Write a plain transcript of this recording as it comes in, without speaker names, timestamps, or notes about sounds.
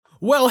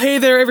Well, hey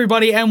there,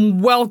 everybody,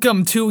 and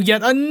welcome to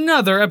yet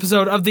another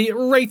episode of the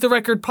Rate the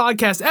Record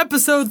podcast,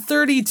 episode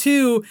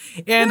 32.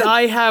 And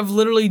I have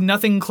literally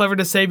nothing clever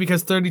to say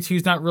because 32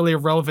 is not really a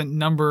relevant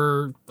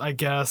number, I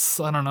guess.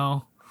 I don't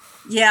know.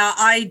 Yeah,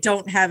 I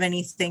don't have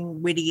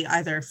anything witty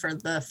either for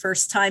the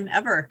first time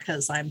ever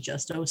because I'm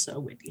just oh so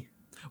witty.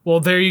 Well,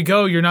 there you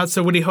go. Your not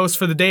so witty hosts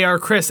for the day are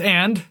Chris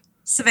and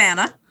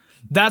Savannah.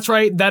 That's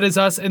right. That is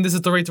us. And this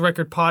is the Rate the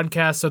Record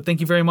podcast. So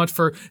thank you very much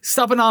for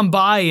stopping on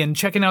by and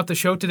checking out the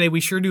show today.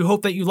 We sure do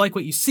hope that you like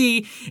what you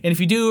see. And if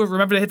you do,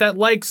 remember to hit that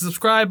like,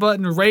 subscribe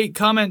button, rate,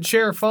 comment,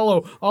 share,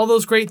 follow, all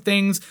those great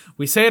things.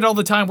 We say it all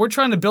the time. We're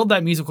trying to build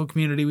that musical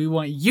community. We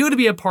want you to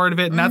be a part of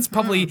it. And that's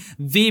probably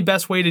the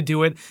best way to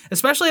do it,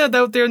 especially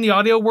out there in the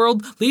audio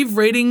world. Leave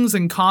ratings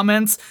and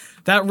comments.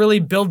 That really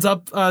builds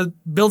us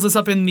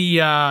up in the,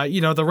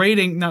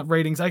 the not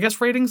ratings, I guess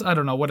ratings? I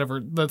don't know,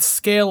 whatever, the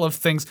scale of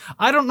things.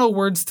 I don't know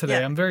words today.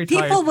 Yeah. I'm very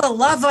tired. People will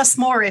love us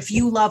more if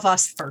you love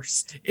us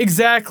first.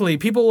 Exactly.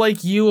 People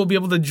like you will be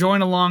able to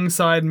join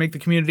alongside and make the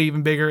community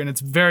even bigger, and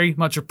it's very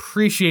much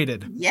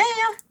appreciated. Yeah.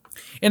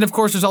 And of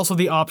course, there's also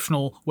the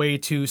optional way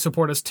to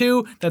support us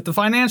too. That the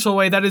financial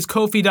way, that is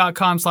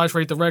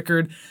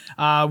Ko-fi.com/ratetherecord.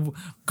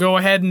 Go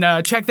ahead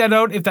and check that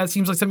out if that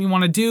seems like something you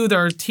want to do.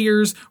 There are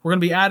tiers. We're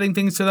going to be adding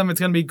things to them. It's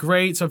going to be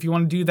great. So if you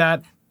want to do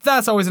that,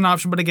 that's always an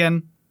option. But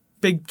again,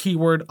 big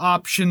keyword,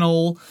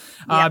 optional.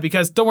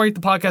 Because don't worry,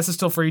 the podcast is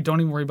still free. Don't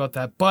even worry about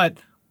that. But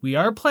we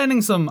are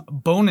planning some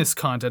bonus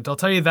content. I'll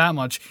tell you that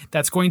much.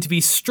 That's going to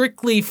be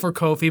strictly for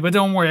Ko-fi. But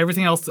don't worry,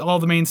 everything else, all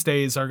the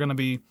mainstays are going to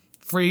be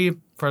free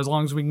for as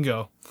long as we can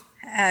go.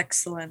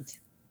 Excellent.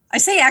 I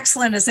say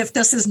excellent as if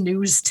this is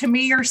news to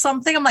me or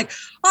something. I'm like,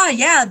 oh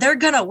yeah, they're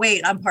gonna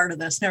wait. I'm part of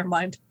this. Never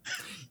mind.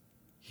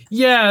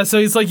 Yeah, so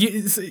it's like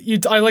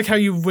I like how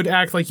you would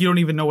act like you don't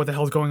even know what the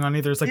hell's going on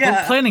either. It's like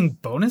we're planning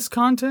bonus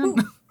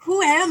content.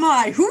 Who am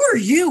I? Who are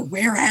you?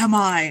 Where am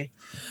I?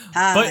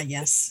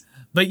 Yes.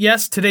 But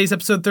yes, today's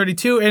episode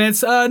 32, and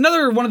it's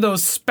another one of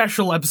those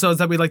special episodes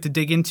that we like to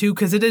dig into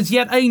because it is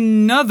yet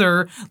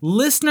another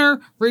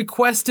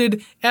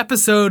listener-requested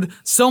episode.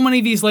 So many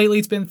of these lately,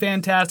 it's been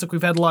fantastic.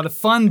 We've had a lot of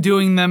fun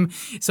doing them,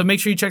 so make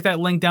sure you check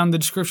that link down in the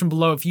description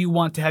below if you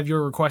want to have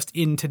your request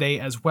in today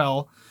as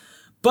well.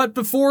 But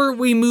before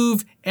we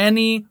move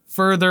any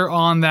further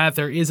on that,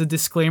 there is a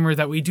disclaimer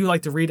that we do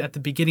like to read at the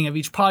beginning of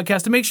each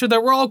podcast to make sure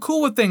that we're all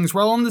cool with things.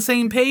 We're all on the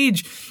same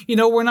page. You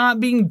know, we're not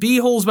being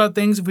beeholes about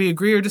things. If we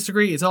agree or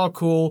disagree, it's all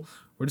cool.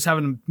 We're just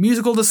having a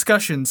musical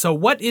discussion. So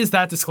what is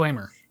that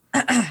disclaimer?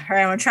 All right,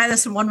 I'm going to try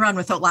this in one run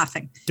without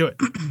laughing. Do it.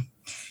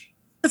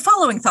 The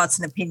following thoughts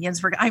and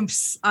opinions,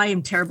 I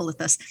am terrible at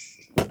this.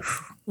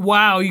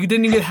 Wow, you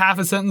didn't even get half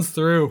a sentence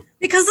through.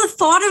 Because the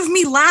thought of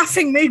me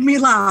laughing made me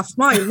laugh.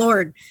 My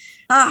Lord.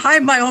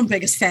 I'm my own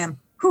biggest fan.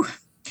 Whew.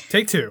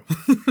 Take two.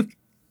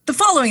 The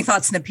following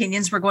thoughts and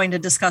opinions we're going to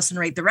discuss and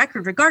rate the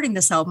record regarding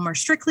this album are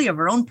strictly of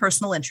our own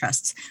personal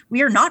interests.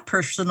 We are not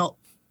professional.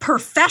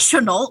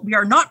 We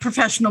are not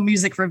professional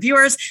music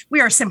reviewers.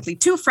 We are simply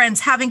two friends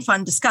having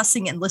fun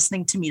discussing and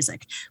listening to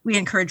music. We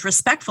encourage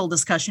respectful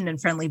discussion and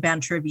friendly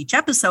banter of each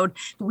episode,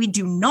 but we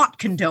do not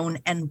condone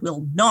and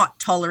will not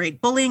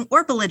tolerate bullying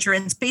or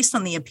belligerence based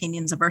on the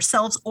opinions of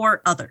ourselves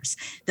or others.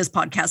 This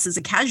podcast is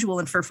a casual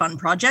and for fun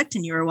project,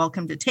 and you are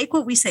welcome to take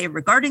what we say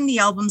regarding the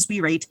albums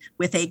we rate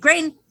with a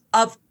grain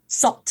of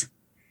salt.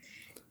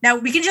 Now,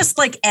 we can just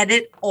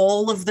edit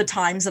all of the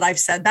times that I've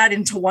said that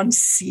into one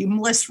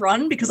seamless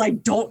run because I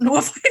don't know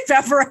if I've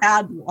ever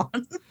had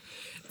one.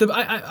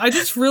 I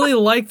just really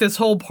like this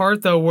whole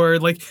part, though, where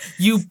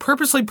you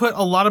purposely put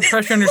a lot of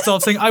pressure on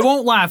yourself saying, I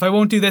won't laugh, I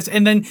won't do this.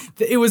 And then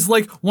it was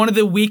one of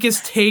the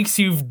weakest takes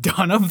you've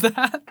done of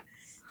that.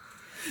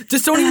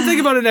 Just don't even think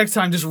about it next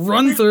time. Just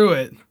run through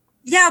it.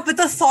 Yeah, but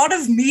the thought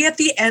of me at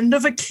the end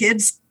of a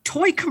kid's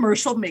toy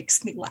commercial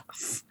makes me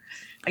laugh.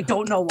 I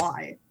don't know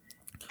why.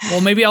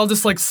 Well, maybe I'll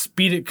just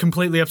speed it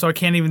completely up so I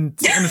can't even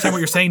understand what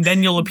you're saying.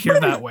 Then you'll appear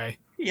that way.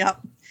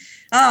 Yep.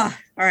 All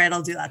right,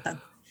 I'll do that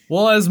then.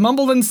 Well, as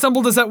mumbled and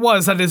stumbled as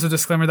that is a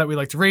disclaimer that we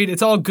like to read.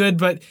 It's all good,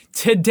 but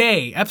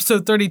today,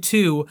 episode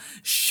 32,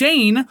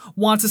 Shane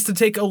wants us to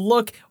take a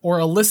look, or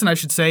a listen, I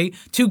should say,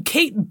 to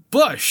Kate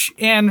Bush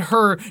and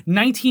her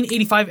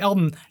 1985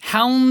 album,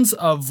 Hounds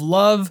of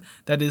Love.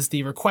 That is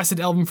the requested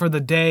album for the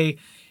day.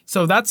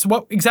 So that's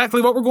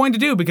exactly what we're going to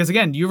do, because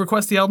again, you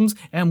request the albums,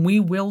 and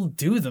we will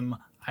do them.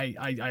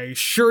 I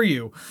assure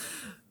you.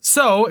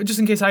 So, just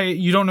in case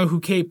you don't know who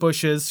Kate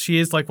Bush is, she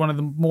is one of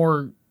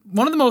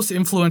the most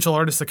influential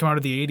artists that come out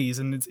of the 80s,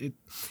 and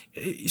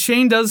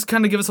Shane does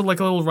kind of give us a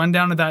little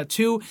rundown of that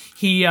too.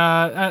 He,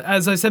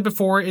 as I said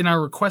before in our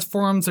request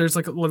forums, there's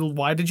a little,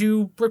 why did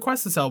you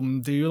request this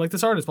album? Do you like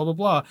this artist? Blah, blah,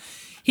 blah.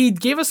 He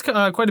gave us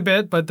quite a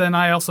bit, but then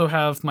I also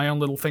have my own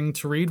little thing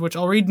to read, which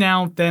I'll read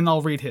now, then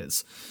I'll read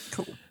his.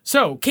 Cool.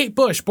 So, Kate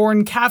Bush,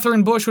 born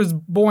Catherine Bush, was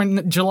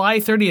born July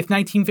 30th,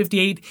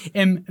 1958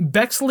 in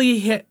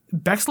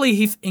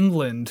Bexleyheath,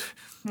 England.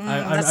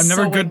 I'm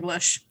never so good.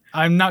 English.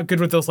 I'm not good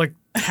with those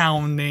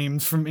town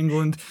names from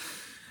England.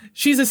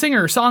 She's a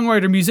singer,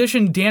 songwriter,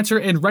 musician, dancer,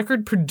 and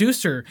record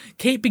producer.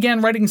 Kate began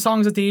writing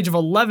songs at the age of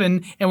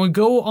 11 and would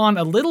go on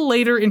a little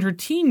later in her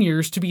teen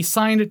years to be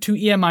signed to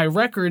EMI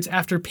Records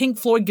after Pink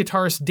Floyd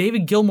guitarist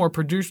David Gilmour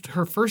produced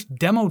her first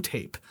demo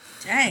tape.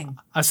 Dang.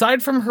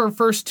 Aside from her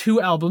first 2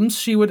 albums,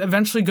 she would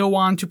eventually go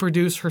on to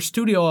produce her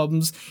studio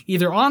albums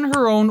either on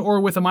her own or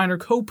with a minor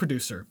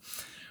co-producer.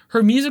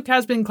 Her music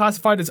has been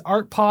classified as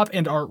art pop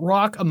and art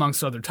rock,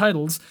 amongst other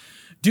titles,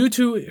 due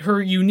to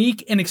her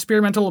unique and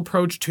experimental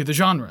approach to the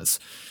genres.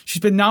 She's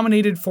been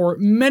nominated for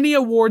many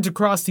awards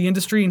across the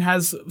industry and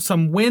has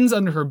some wins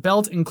under her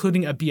belt,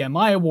 including a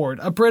BMI award,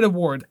 a Brit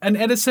award, an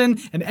Edison,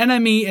 an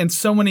NME, and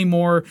so many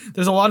more.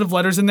 There's a lot of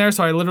letters in there,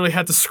 so I literally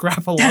had to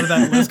scrap a lot of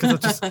that list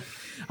because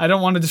I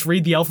don't want to just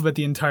read the alphabet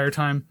the entire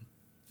time.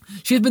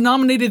 She has been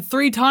nominated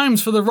 3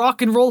 times for the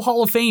Rock and Roll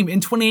Hall of Fame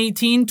in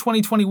 2018,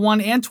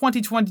 2021, and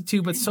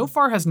 2022, but so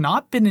far has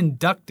not been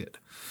inducted.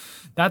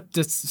 That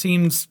just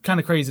seems kind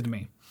of crazy to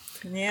me.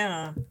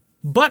 Yeah.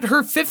 But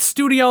her 5th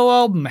studio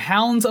album,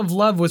 Hounds of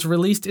Love, was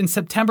released in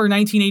September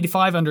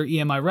 1985 under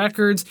EMI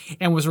Records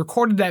and was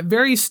recorded at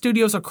various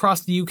studios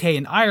across the UK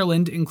and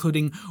Ireland,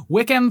 including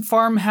Wickham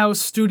Farmhouse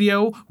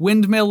Studio,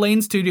 Windmill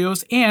Lane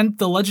Studios, and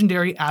the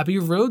legendary Abbey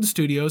Road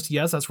Studios.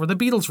 Yes, that's where the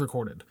Beatles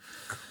recorded.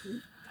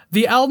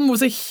 The album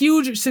was a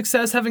huge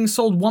success, having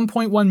sold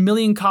 1.1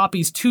 million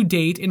copies to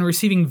date and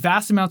receiving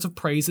vast amounts of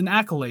praise and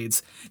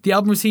accolades. The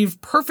album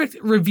received perfect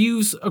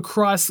reviews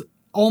across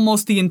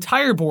almost the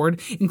entire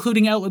board,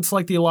 including outlets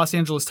like the Los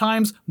Angeles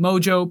Times,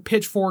 Mojo,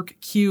 Pitchfork,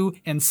 Q,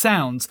 and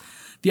Sounds.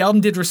 The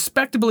album did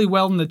respectably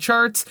well in the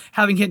charts,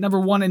 having hit number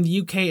 1 in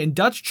the UK and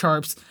Dutch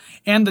charts,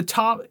 and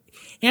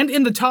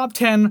in the top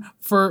 10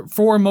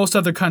 for most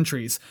other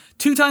countries.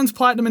 2 times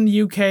platinum in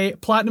the UK,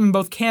 platinum in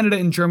both Canada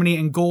and Germany,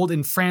 and gold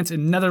in France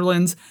and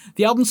Netherlands.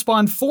 The album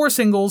spawned 4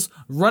 singles: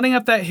 Running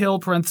Up That Hill,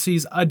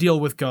 parentheses, A Deal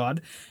with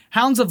God,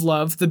 Hounds of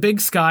Love, The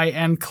Big Sky,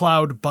 and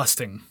Cloud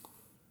Busting.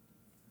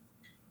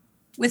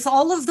 With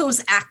all of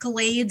those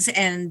accolades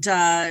and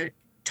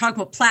talk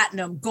about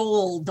platinum,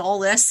 gold, all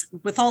this,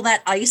 with all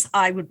that ice,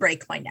 I would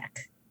break my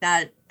neck.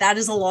 That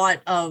is a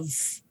lot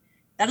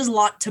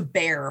to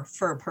bear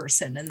for a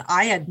person. And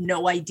I had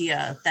no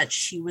idea that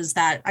she was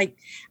that, I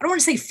don't want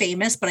to say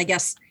famous, but I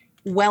guess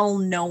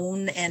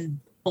well-known and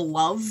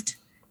beloved,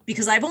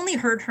 because I've only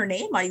heard her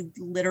name. I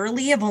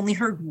literally have only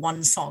heard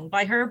 1 song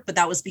by her, but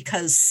that was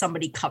because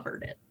somebody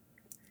covered it.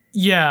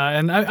 Yeah,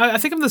 and I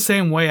think I'm the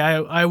same way.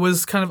 I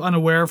was kind of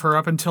unaware of her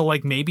up until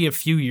like maybe a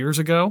few years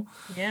ago.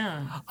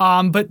 Yeah.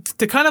 But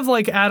to kind of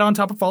like add on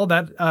top of all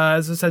that,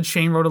 as I said,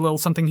 Shane wrote a little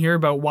something here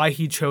about why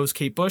he chose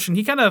Kate Bush, and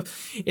he kind of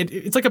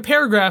it's like a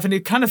paragraph, and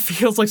it kind of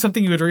feels like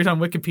something you would read on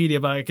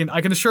Wikipedia. But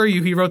I can assure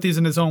you, he wrote these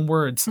in his own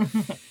words.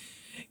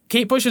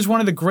 Kate Bush is one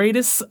of the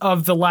greatest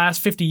of the last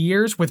 50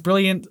 years with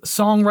brilliant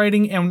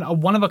songwriting and a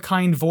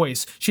one-of-a-kind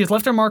voice. She has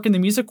left her mark in the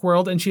music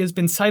world, and she has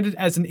been cited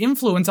as an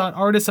influence on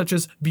artists such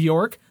as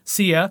Bjork,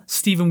 Sia,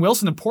 Stephen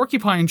Wilson, a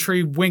Porcupine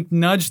Tree, wink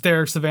nudge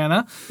there,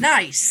 Savannah.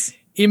 Nice.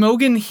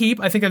 Imogen Heap,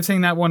 I think I'm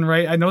saying that one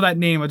right. I know that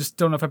name, I just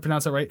don't know if I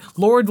pronounced that right.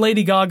 Lord,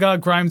 Lady Gaga,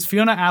 Grimes,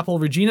 Fiona Apple,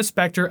 Regina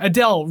Spektor,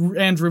 Adele,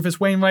 and Rufus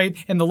Wainwright,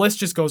 and the list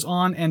just goes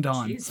on and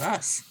on.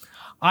 Jesus.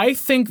 I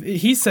think,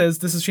 he says,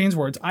 this is Shane's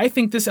words, I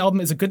think this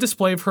album is a good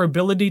display of her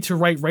ability to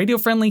write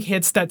radio-friendly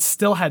hits that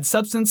still had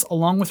substance,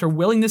 along with her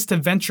willingness to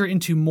venture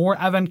into more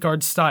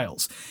avant-garde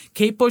styles.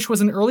 Kate Bush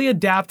was an early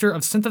adapter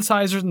of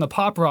synthesizers in the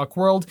pop rock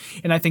world,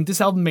 and I think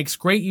this album makes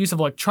great use of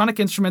electronic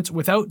instruments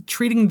without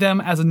treating them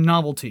as a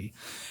novelty.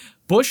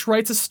 Bush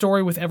writes a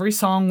story with every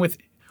song with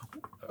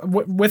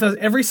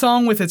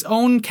its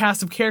own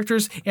cast of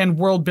characters and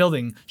world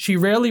building. She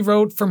rarely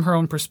wrote from her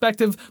own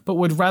perspective, but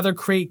would rather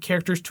create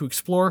characters to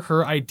explore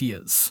her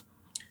ideas.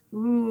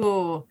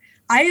 Ooh,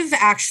 I've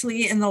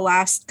actually, in the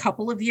last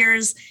couple of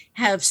years,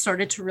 have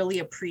started to really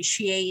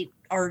appreciate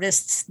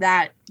artists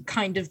that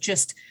kind of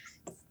just,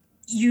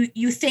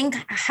 you think,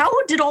 how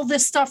did all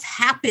this stuff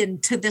happen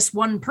to this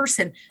one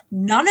person?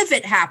 None of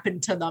it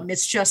happened to them.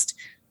 It's just,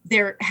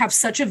 they have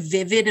such a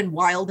vivid and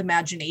wild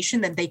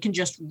imagination that they can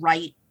just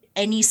write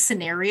any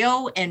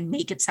scenario and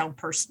make it sound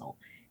personal.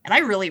 And I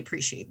really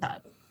appreciate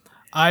that.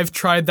 I've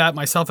tried that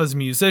myself as a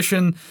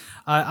musician.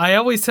 I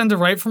always tend to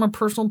write from a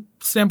personal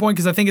standpoint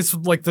because I think it's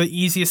like the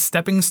easiest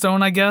stepping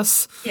stone, I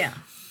guess. Yeah.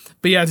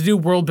 But yeah, to do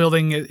world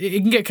building, it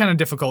can get kind of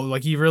difficult.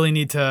 Like you really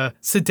need to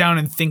sit down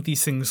and think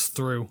these things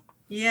through.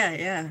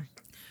 Yeah.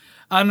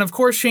 And of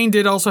course, Shane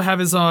did also have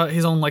his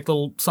own like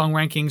little song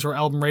rankings or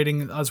album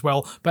rating as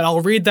well. But I'll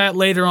read that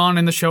later on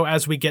in the show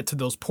as we get to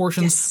those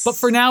portions. Yes. But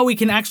for now, we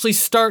can actually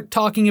start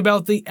talking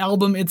about the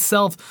album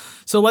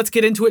itself. So let's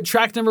get into it.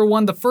 Track number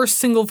 1, the first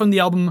single from the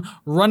album,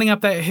 Running Up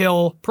That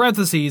Hill,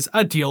 parentheses,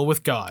 A Deal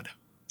with God.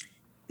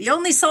 The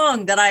only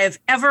song that I have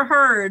ever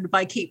heard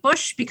by Kate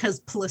Bush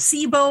because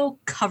Placebo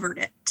covered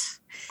it.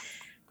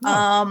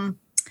 Oh.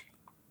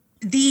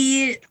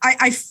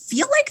 I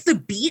feel like the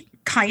beat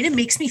kind of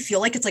makes me feel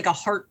like it's like a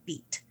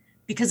heartbeat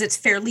because it's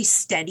fairly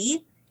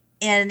steady,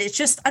 and it's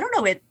just, I don't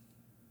know,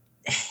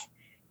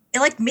 it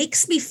like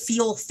makes me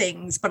feel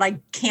things, but I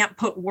can't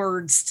put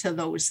words to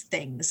those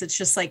things. It's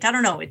just like, I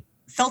don't know, it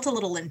felt a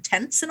little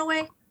intense in a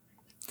way.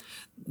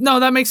 No,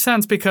 that makes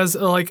sense because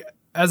like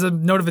as a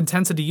note of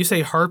intensity, you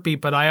say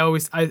heartbeat, but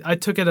I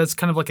took it as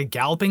kind of like a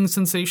galloping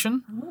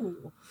sensation.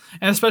 Ooh.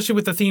 And especially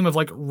with the theme of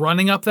like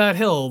running up that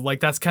hill,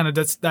 like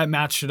that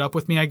matched it up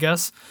with me, I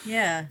guess.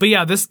 Yeah. But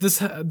yeah, this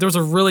there was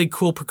a really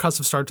cool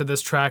percussive start to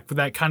this track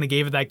that kind of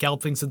gave it that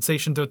galloping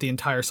sensation throughout the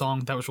entire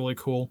song. That was really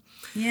cool.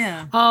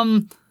 Yeah.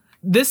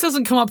 This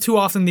doesn't come up too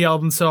often in the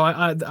album, so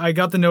I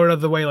got the note out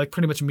of the way like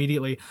pretty much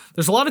immediately.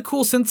 There's a lot of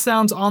cool synth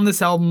sounds on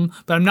this album,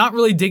 but I'm not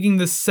really digging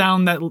this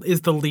sound that is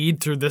the lead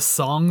through this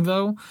song,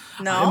 though.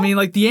 No? I mean,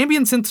 like the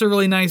ambient synths are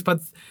really nice, but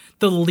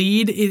the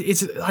lead,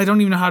 it's I don't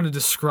even know how to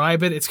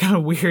describe it. It's kind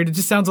of weird. It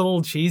just sounds a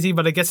little cheesy,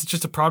 but I guess it's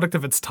just a product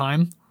of its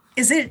time.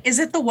 Is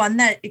it the one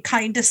that it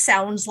kind of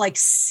sounds like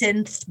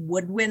synth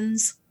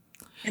woodwinds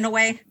in a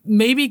way?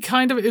 Maybe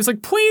kind of. It was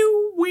like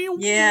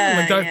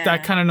Yeah, like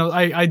that kind of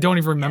noise. I don't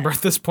even remember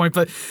at this point,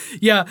 but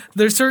yeah,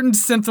 there's certain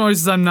synth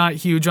noises I'm not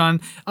huge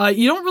on.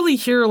 You don't really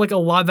hear like a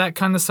lot of that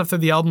kind of stuff through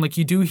the album. Like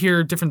you do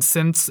hear different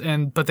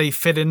synths, but they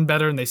fit in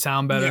better and they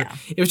sound better. Yeah.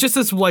 It was just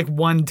this like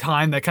one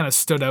time that kind of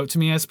stood out to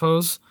me, I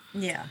suppose.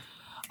 Yeah.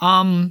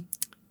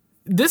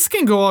 This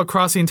can go all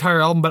across the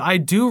entire album, but I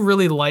do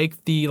really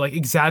like the like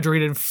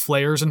exaggerated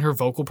flares in her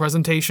vocal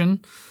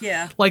presentation.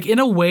 Yeah. Like in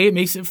a way, it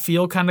makes it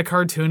feel kind of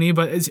cartoony,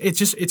 but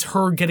it's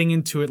her getting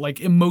into it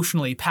like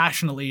emotionally,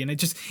 passionately, and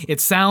it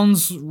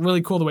sounds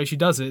really cool the way she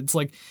does it. It's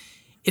like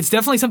it's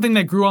definitely something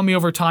that grew on me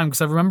over time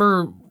because I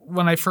remember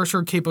when I first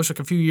heard Kate Bush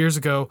like a few years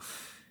ago,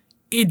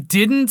 it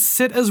didn't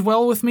sit as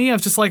well with me. I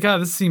was just like,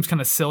 this seems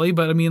kind of silly,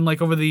 but I mean, like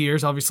over the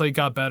years, obviously it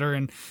got better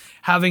and.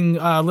 Having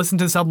listened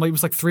to this album, it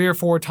was like 3 or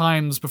 4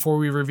 times before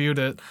we reviewed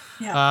it.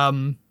 Yeah.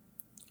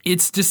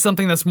 It's just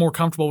something that's more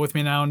comfortable with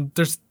me now,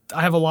 and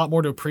I have a lot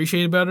more to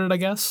appreciate about it, I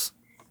guess.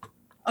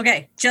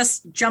 Okay,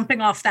 just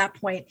jumping off that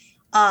point,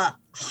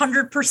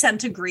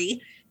 100%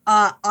 agree.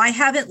 I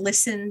haven't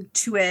listened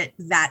to it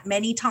that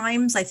many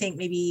times. I think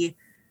maybe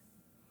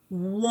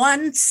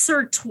once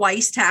or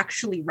twice to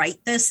actually write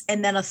this,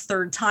 and then a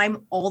third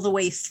time all the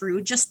way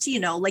through, just to,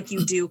 like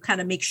you do, kind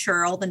of make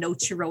sure all the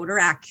notes you wrote are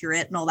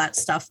accurate and all that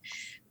stuff.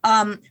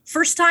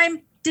 First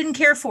time, didn't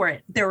care for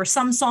it. There were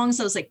some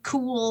songs I was like,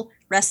 cool.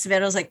 Rest of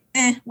it, I was like,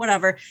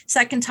 whatever.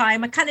 Second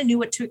time, I kind of knew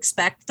what to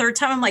expect. Third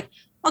time, I'm like,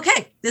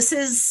 okay,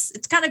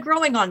 it's kind of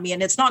growing on me,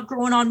 and it's not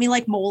growing on me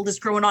like mold, it's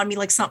growing on me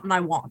like something I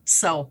want.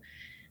 So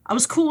I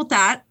was cool with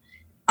that.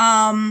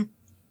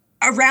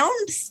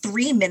 Around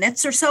 3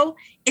 minutes or so,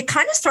 it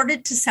kind of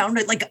started to sound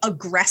like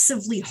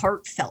aggressively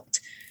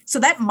heartfelt. So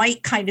that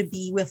might kind of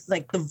be with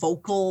like the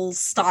vocal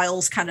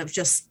styles kind of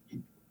just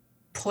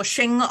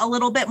pushing a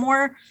little bit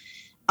more.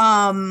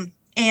 And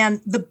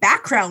the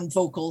background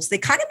vocals, they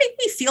kind of make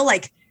me feel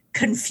like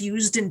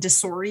confused and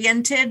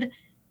disoriented.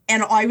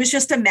 And I was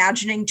just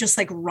imagining just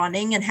like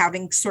running and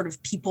having sort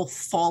of people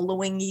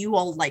following you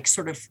all like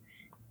sort of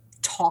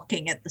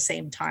talking at the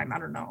same time. I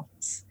don't know.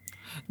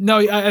 No,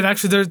 and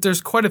actually,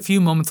 there's quite a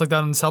few moments like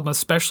that on this album,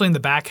 especially in the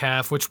back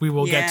half, which we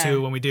will get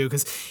to when we do,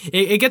 because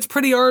it gets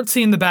pretty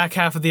artsy in the back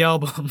half of the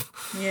album.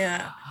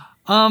 Yeah.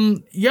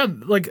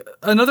 Like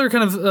another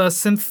kind of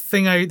synth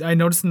thing I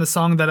noticed in the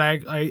song that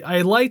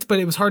I liked, but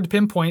it was hard to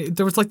pinpoint.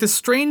 There was like this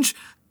strange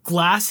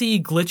glassy,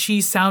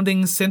 glitchy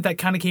sounding synth that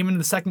kind of came into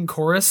the second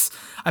chorus.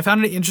 I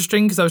found it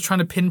interesting because I was trying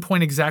to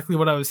pinpoint exactly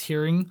what I was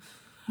hearing.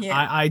 Yeah.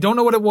 I don't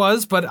know what it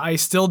was, but I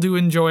still do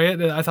enjoy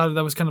it. I thought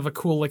that was kind of a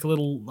cool, like a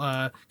little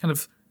kind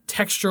of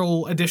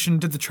textural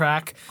addition to the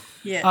track.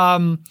 Yeah.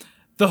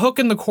 The hook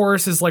in the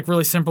chorus is like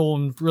really simple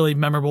and really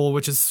memorable,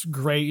 which is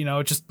great.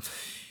 Just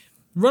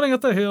running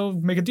up the hill,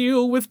 make a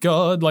deal with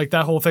God, like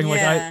that whole thing. Yeah.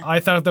 Like I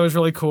thought that was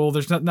really cool.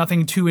 There's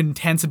nothing too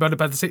intense about it.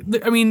 But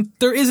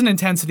there is an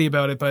intensity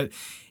about it, but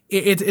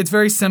it's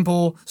very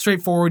simple,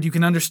 straightforward. You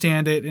can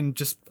understand it, and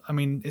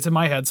it's in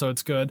my head, so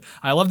it's good.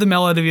 I love the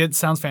melody. It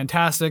sounds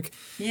fantastic.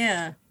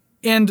 Yeah.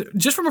 And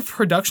just from a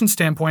production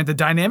standpoint, the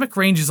dynamic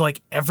range is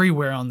like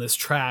everywhere on this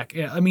track.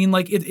 I mean,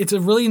 like it's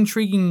a really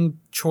intriguing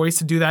choice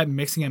to do that in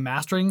mixing and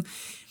mastering.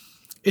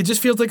 It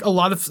just feels like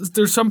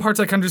there's some parts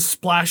that kind of just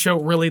splash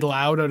out really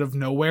loud out of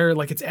nowhere.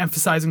 Like it's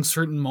emphasizing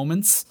certain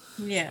moments.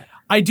 Yeah.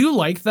 I do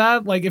like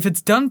that. Like if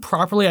it's done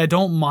properly, I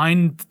don't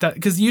mind that,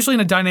 because usually in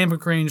a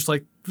dynamic range,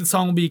 like the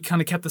song will be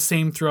kind of kept the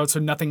same throughout, so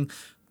nothing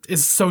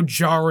is so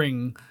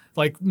jarring.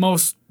 Like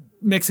most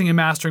mixing and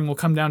mastering will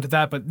come down to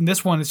that, but in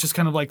this one, it's just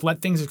kind of like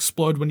let things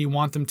explode when you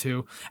want them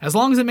to, as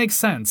long as it makes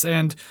sense.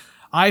 And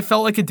I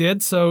felt like it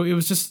did, so it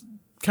was just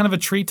kind of a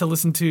treat to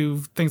listen to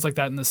things like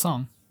that in this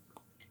song.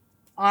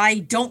 I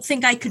don't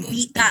think I could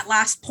beat that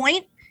last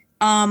point.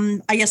 I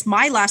guess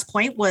my last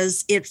point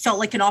was it felt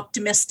like an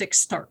optimistic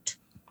start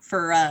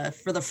for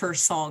the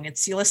first song.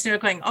 It's you listening to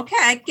it going, okay,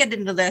 I can get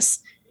into this.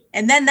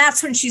 And then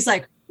that's when she's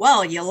like,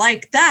 well, you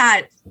like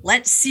that.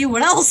 Let's see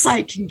what else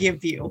I can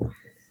give you.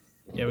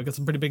 Yeah, we got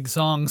some pretty big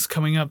songs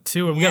coming up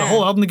too. And we got a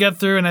whole album to get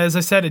through. And as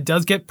I said, it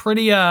does get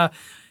pretty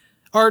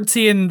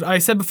artsy, and I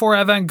said before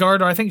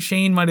avant-garde, or I think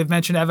Shane might have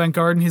mentioned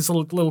avant-garde in his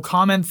little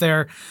comment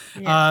there.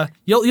 Yeah.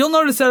 You'll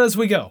notice that as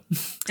we go.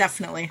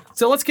 Definitely.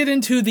 So let's get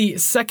into the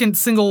second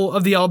single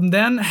of the album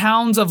then,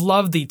 Hounds of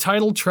Love, the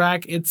title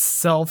track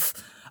itself.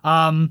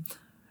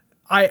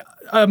 I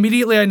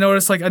immediately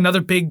noticed like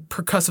another big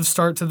percussive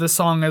start to this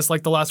song as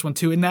like the last one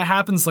too, and that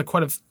happens like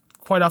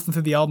quite often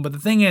through the album. But the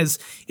thing is,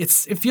 it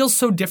feels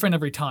so different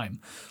every time.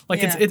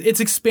 Like it's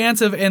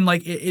expansive, and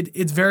like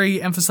it's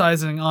very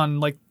emphasizing on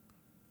like,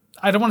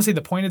 I don't want to say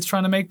the point it's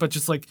trying to make, but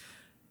just like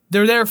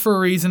they're there for a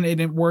reason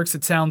and it works.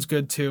 It sounds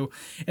good too.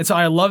 And so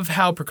I love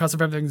how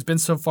percussive everything's been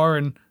so far,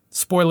 and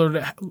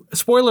spoiler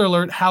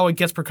alert, how it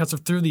gets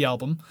percussive through the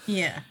album.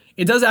 Yeah.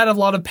 It does add a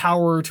lot of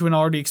power to an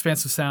already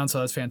expansive sound, so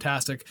that's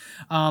fantastic.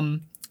 I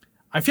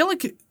feel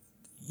like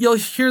you'll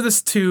hear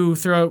this too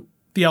throughout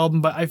the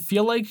album, but I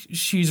feel like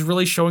she's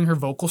really showing her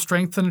vocal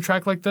strength in a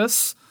track like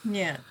this.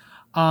 Yeah.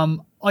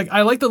 Like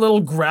I like the little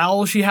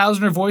growl she has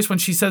in her voice when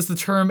she says the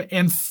term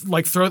and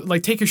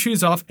take your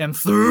shoes off and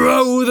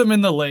throw them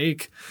in the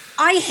lake.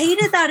 I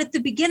hated that at the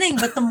beginning,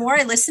 but the more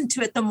I listen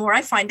to it, the more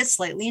I find it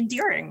slightly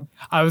endearing.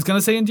 I was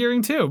gonna say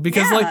endearing too,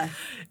 because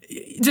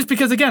just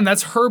because again,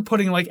 that's her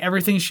putting like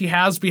everything she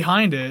has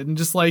behind it, and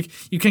just like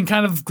you can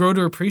kind of grow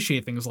to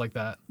appreciate things like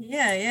that.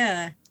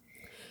 Yeah.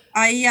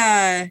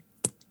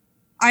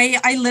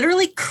 I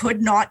literally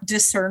could not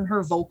discern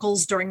her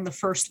vocals during the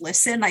first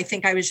listen. I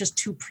think I was just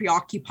too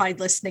preoccupied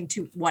listening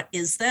to what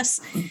is this.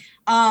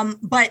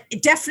 But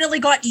it definitely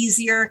got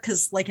easier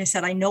because, like I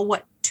said, I know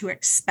what to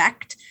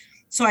expect.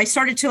 So I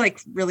started to like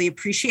really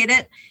appreciate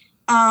it.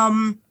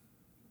 I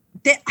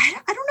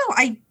don't know.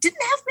 I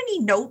didn't have many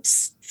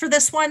notes for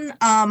this one.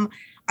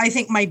 I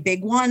think my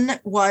big one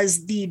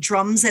was the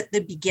drums at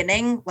the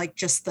beginning, like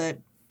just the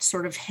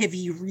sort of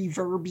heavy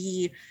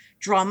reverby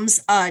drums.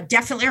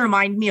 Definitely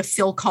remind me of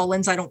Phil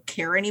Collins' I Don't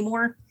Care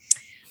Anymore.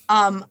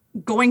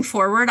 Going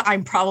forward,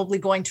 I'm probably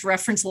going to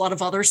reference a lot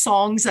of other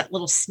songs that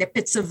little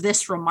snippets of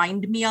this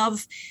remind me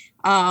of.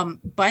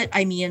 But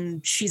I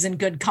mean, she's in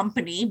good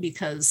company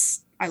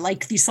because I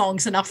like these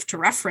songs enough to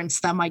reference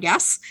them, I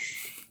guess.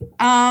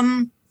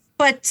 I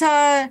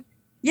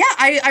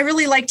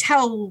really liked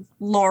how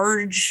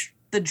large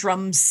the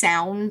drums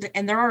sound.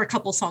 And there are a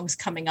couple songs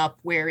coming up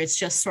where it's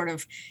just sort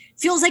of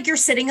feels like you're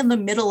sitting in the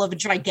middle of a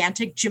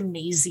gigantic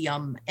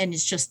gymnasium and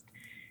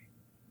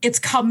it's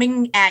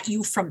coming at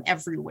you from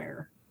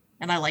everywhere.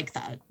 And I like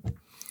that.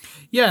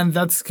 Yeah, and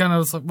that's kind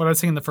of what I was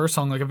saying in the first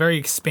song, like a very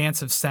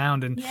expansive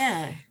sound. And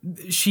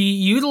she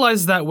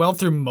utilizes that well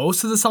through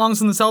most of the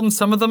songs in this album.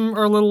 Some of them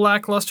are a little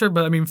lackluster,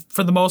 but I mean,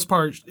 for the most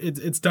part,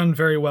 it's done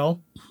very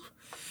well.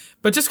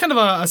 But just kind of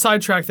a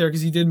sidetrack there,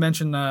 because you did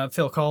mention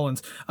Phil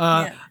Collins.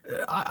 I'm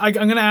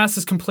going to ask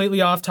this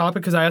completely off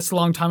topic because I asked a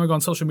long time ago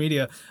on social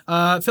media.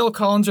 Phil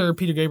Collins or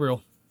Peter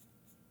Gabriel?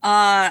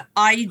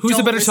 Who's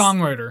a better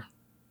songwriter?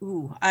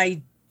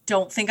 I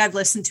don't think I've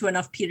listened to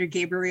enough Peter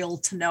Gabriel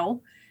to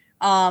know.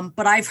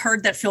 But I've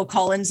heard that Phil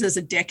Collins is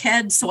a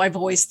dickhead, so I've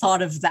always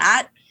thought of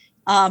that.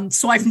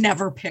 So I've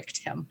never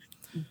picked him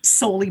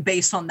solely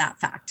based on that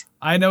fact.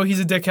 I know he's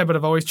a dickhead, but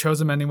I've always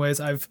chosen him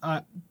anyways.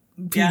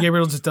 Peter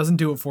Gabriel just doesn't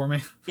do it for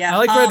me. Yeah, I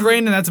like Red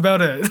Rain, and that's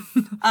about it.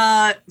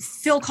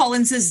 Phil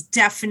Collins is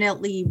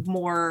definitely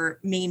more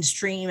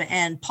mainstream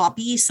and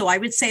poppy, so I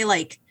would say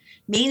like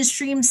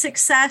mainstream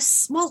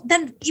success. Well,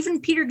 then even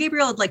Peter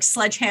Gabriel had like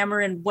Sledgehammer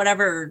and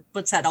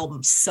what's that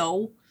album?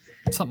 So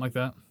something like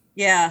that.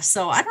 Yeah,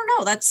 so I don't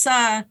know. That's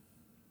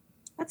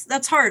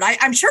hard.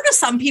 I'm sure to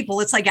some people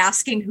it's like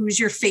asking who's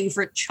your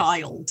favorite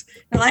child.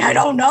 They're like, I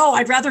don't know.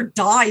 I'd rather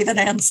die than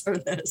answer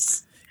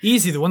this.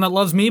 Easy, the one that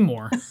loves me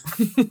more.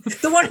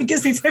 The one who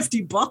gives me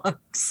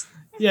 $50.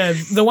 Yeah,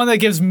 the one that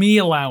gives me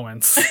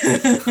allowance.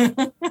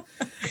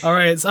 All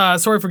right,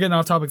 sorry for getting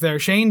off topic there.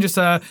 Shane, just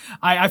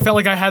I felt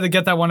like I had to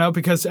get that one out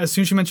because as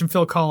soon as you mentioned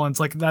Phil Collins,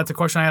 like that's a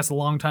question I asked a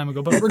long time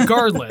ago. But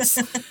regardless,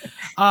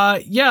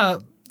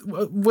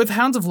 with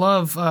Hounds of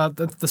Love,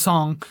 the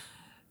song,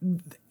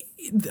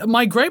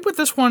 my gripe with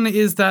this one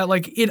is that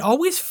like it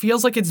always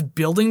feels like it's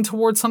building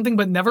towards something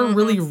but never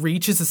really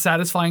reaches a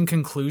satisfying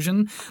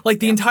conclusion.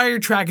 Like the entire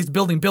track is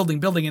building,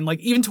 and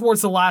like even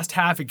towards the last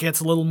half it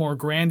gets a little more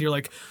grand. You're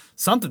like,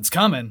 something's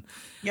coming.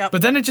 Yep.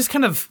 But then it just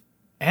kind of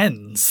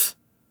ends.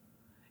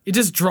 It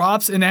just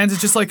drops and ends.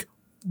 It's just like,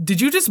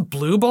 did you just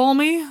blue ball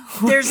me?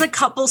 There's a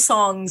couple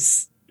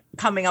songs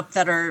coming up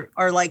that are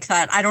like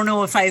that. I don't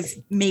know if I've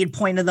made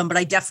point of them, but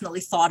I definitely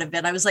thought of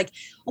it. I was like,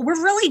 oh,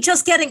 we're really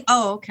just getting,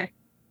 okay.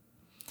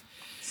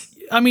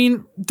 I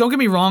mean, don't get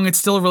me wrong. It's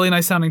still a really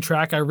nice sounding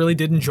track. I really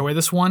did enjoy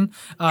this one.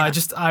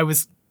 I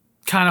was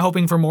kind of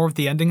hoping for more with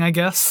the ending, I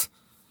guess.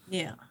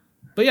 Yeah.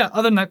 But yeah,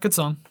 other than that, good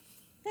song.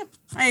 Yep,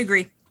 I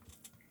agree.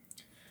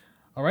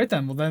 All right,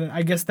 then. Well, then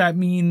I guess that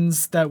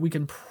means that we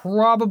can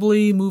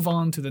probably move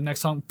on to the next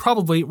song.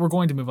 Probably, we're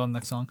going to move on to the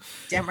next song.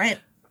 Damn right.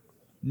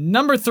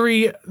 Number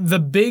 3, The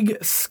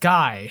Big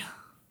Sky.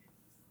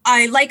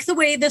 I like the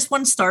way this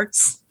one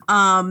starts.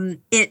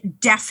 It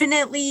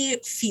definitely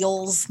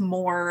feels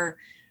more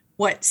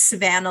what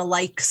Savannah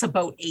likes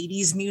about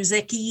 80s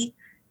music-y.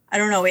 I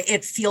don't know,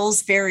 it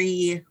feels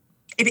very,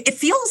 it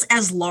feels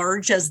as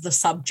large as the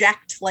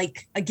subject.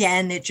 Like,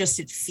 again, it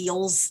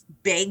feels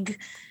big.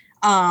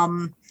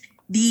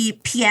 The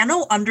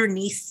piano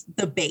underneath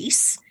the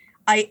bass,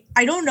 I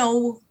don't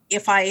know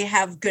if I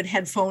have good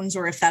headphones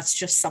or if that's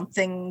just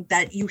something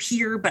that you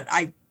hear, but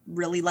I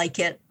really like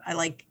it. I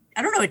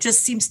don't know, it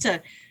just seems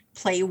to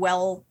play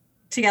well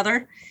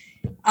together.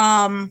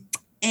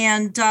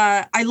 And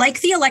I like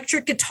the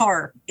electric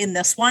guitar in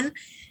this one,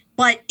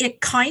 but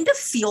it kind of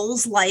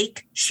feels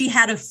like she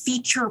had a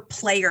feature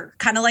player,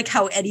 kind of like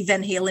how Eddie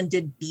Van Halen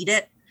did Beat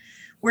It,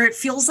 where it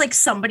feels like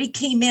somebody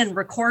came in,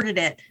 recorded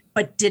it,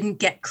 but didn't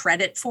get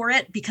credit for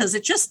it, because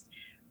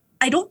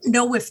I don't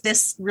know if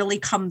this really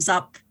comes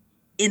up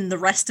in the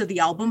rest of the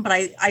album, but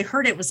I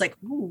heard it was like,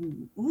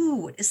 ooh,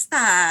 what is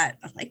that?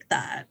 I like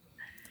that.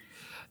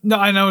 No,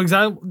 I know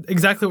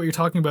exactly what you're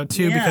talking about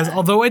too, because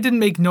although I didn't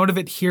make note of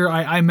it here,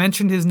 I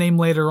mentioned his name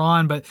later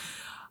on, but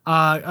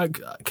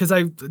because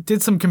I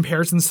did some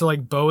comparisons to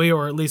like Bowie,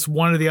 or at least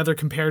one or the other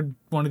compared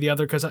one to the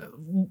other, because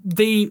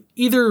they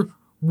either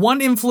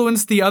one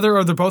influenced the other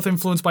or they're both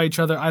influenced by each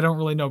other. I don't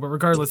really know, but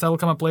regardless, that'll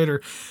come up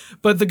later.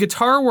 But the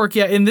guitar work,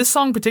 in this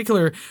song in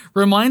particular,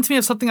 reminds me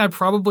of something I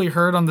probably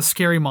heard on the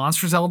Scary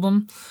Monsters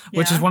album,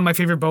 which is one of my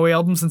favorite Bowie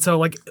albums. And so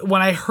like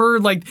when I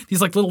heard like these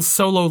like little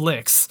solo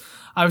licks,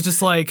 I was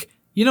just like,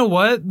 you know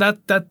what?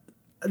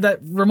 That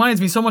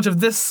reminds me so much of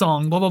this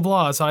song, blah, blah,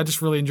 blah. So I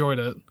just really enjoyed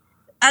it.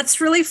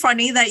 That's really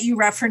funny that you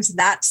referenced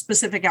that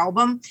specific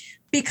album,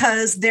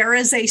 because there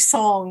is a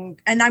song,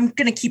 and I'm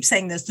going to keep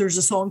saying this, there's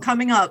a song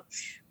coming up,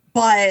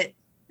 but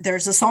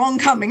there's a song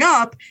coming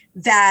up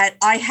that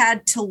I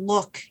had to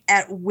look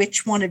at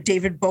which one of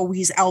David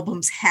Bowie's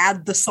albums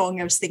had the song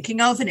I was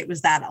thinking of, and it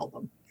was that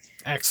album.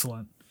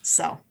 Excellent.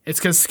 So it's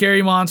because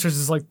Scary Monsters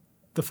is like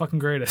the fucking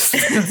greatest.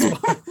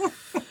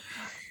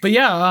 But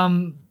yeah,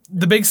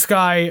 The Big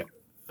Sky,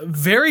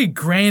 very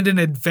grand and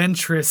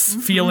adventurous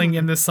feeling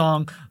in this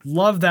song.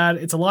 Love that.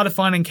 It's a lot of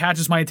fun and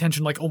catches my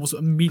attention like almost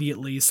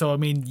immediately. So, I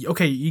mean,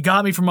 okay, you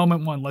got me for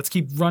moment one. Let's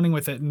keep running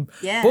with it. And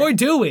boy,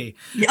 do we.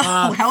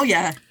 Oh, hell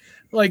yeah.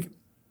 Like,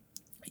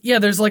 yeah,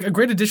 there's like a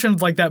great addition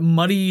of like that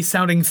muddy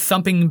sounding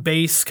thumping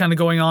bass kind of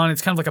going on.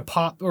 It's kind of like a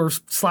pop or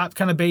slap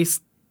kind of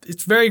bass.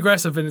 It's very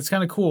aggressive and it's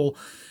kind of cool.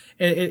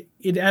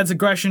 It adds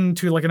aggression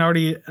to like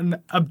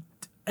an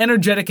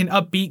energetic and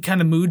upbeat kind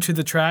of mood to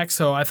the track.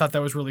 So I thought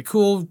that was really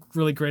cool.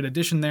 Really great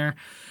addition there.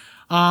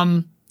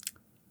 I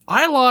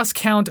lost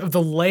count of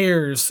the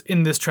layers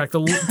in this track, the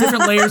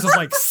different layers of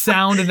like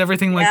sound and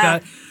everything like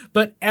that.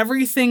 But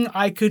everything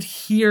I could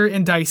hear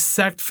and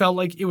dissect felt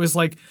like it was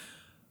like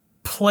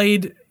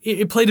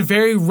it played a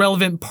very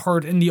relevant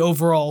part in the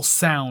overall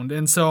sound.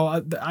 And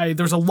so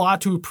there's a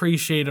lot to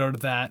appreciate out of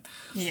that.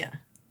 Yeah.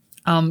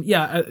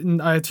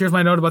 Here's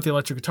my note about the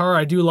electric guitar.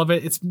 I do love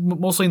it. It's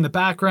mostly in the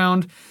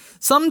background.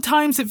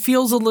 Sometimes it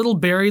feels a little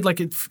buried, like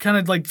it kind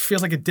of like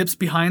feels like it dips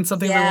behind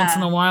something every once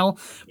in a while.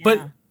 Yeah.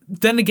 But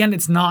then again,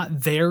 it's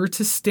not there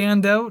to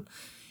stand out.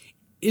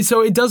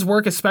 So it does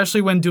work, especially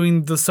when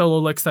doing the solo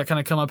licks that kind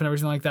of come up and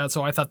everything like that.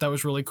 So I thought that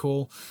was really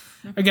cool.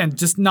 Again,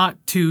 just not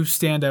too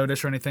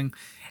standoutish or anything.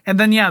 And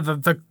then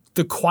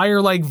the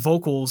choir-like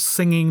vocals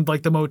singing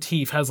like the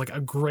motif has like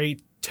a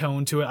great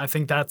tone to it. I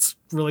think that's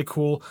really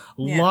cool.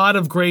 A lot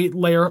of great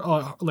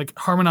like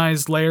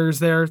harmonized layers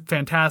there.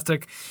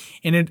 Fantastic.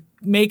 And it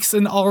makes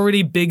an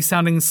already big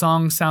sounding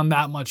song sound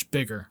that much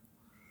bigger.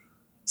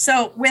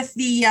 So with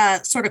the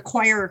sort of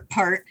choir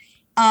part,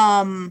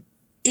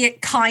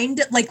 it kind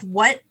of like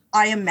what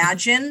I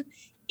imagine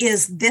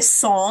is this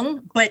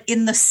song, but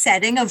in the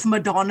setting of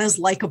Madonna's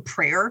Like a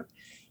Prayer,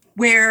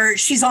 where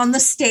she's on the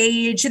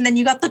stage and then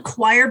you got the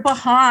choir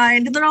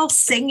behind and they're all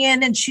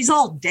singing and she's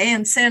all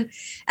dancing. And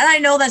I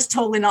know that's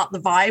totally not the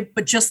vibe,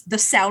 but just the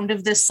sound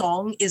of this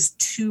song is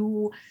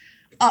too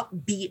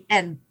upbeat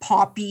and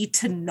poppy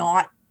to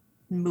not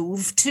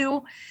move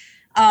to.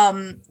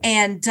 My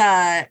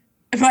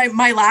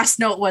last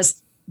note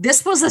was,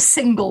 this was a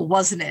single,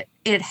 wasn't it?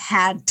 It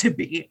had to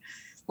be.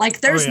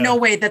 Like, there's no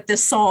way that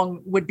this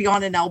song would be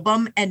on an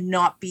album and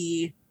not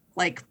be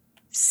like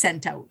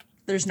sent out.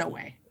 There's no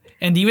way.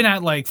 And even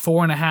at like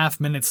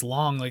 4.5 minutes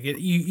long, like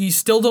you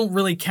still don't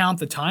really count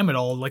the time at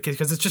all, like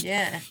because it's just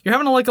you're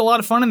having like a lot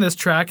of fun in this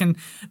track. And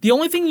the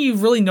only thing you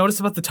really notice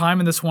about the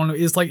time in this one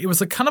is like it was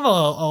like kind of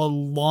a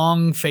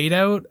long fade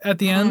out at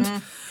the end.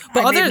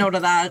 But I made note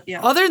of that.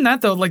 Yeah. Other than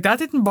that, though, like that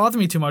didn't bother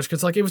me too much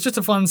because like it was just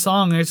a fun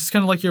song. And it's just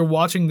kind of like you're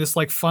watching this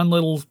like fun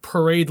little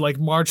parade like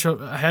march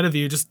ahead of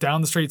you just down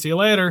the street. See you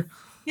later.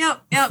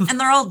 Yep. And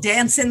they're all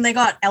dancing. They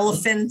got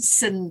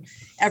elephants and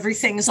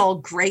everything's all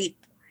great.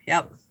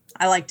 Yep.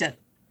 I liked it.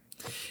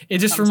 It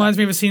just reminds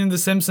me of a scene in The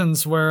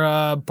Simpsons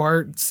where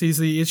Bart sees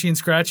the Itchy and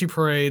Scratchy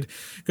parade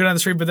go down the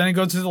street, but then it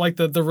goes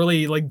to the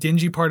really like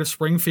dingy part of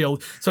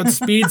Springfield. So it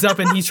speeds up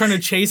and he's trying to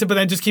chase it, but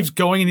then it just keeps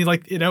going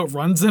and it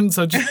outruns him.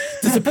 So it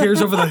just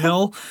disappears over the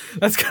hill.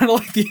 That's kind of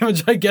like the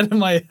image I get in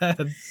my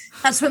head.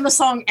 That's when the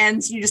song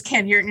ends. You just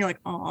can't hear it and you're like,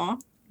 aw,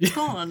 it's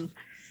gone.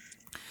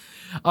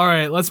 All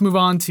right, let's move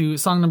on to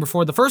song number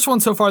 4. The first one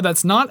so far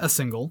that's not a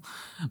single.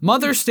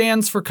 Mother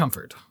Stands for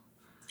Comfort.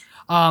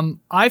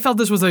 I felt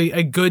this was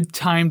a good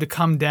time to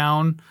come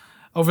down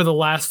over the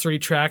last 3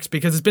 tracks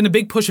because it's been a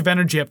big push of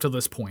energy up to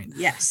this point.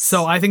 Yes.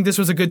 So I think this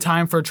was a good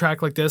time for a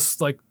track like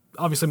this, like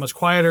obviously much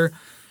quieter.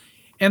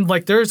 And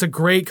like there's a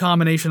great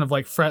combination of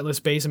like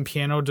fretless bass and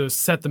piano to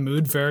set the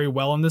mood very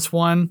well in this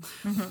one.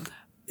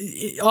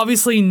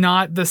 Obviously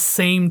not the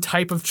same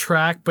type of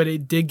track, but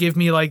it did give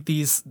me like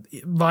these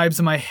vibes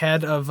in my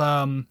head of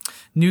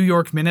New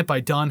York Minute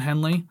by Don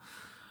Henley,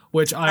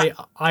 which I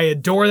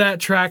adore that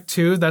track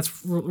too.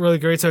 That's really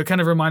great. So it kind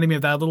of reminded me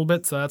of that a little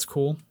bit. So that's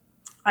cool.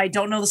 I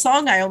don't know the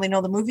song. I only know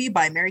the movie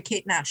by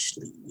Mary-Kate and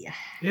Ashley.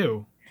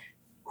 Ew.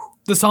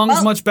 The song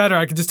is much better.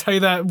 I could just tell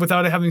you that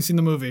without having seen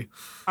the movie.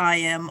 I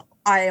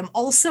am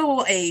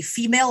also a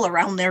female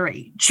around their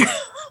age.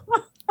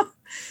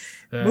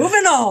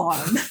 Moving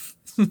on.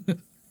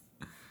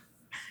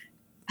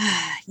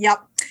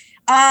 Yep.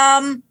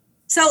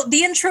 So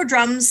the intro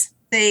drums,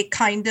 they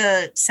kind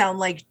of sound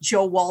like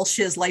Joe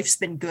Walsh's Life's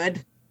Been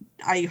Good.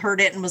 I heard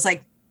it and was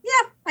like,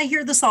 yeah, I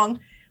hear the song.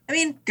 I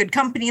mean, good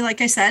company,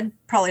 like I said.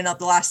 Probably not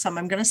the last time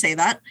I'm going to say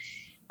that.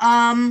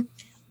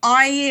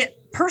 I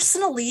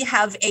personally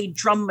have a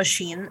drum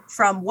machine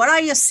from what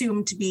I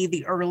assume to be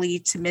the early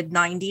to mid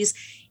 90s.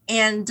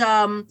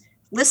 And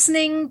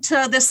listening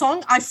to this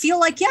song, I feel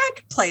like, yeah, I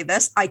could play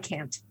this. I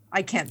can't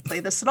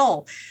play this at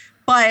all.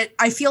 But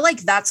I feel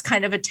like that's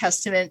kind of a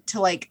testament to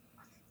like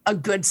a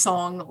good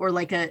song or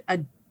like a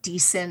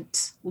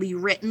decently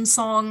written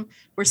song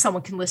where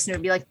someone can listen to it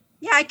and be like,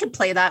 yeah, I could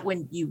play that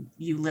when you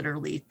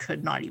literally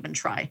could not even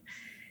try.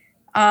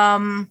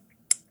 I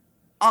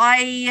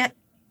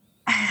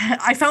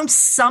found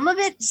some of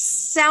it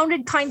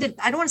sounded kind of,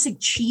 I don't want to say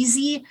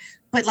cheesy,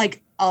 but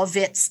like of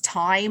its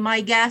time,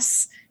 I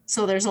guess.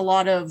 So there's a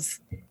lot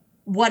of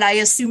what I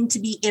assume to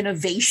be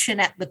innovation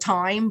at the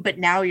time, but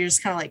now you're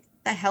just kind of like,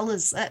 the hell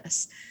is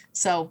this?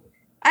 So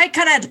I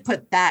kind of had to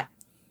put that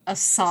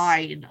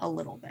aside a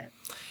little bit.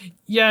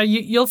 Yeah,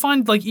 you'll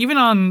find like even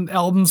on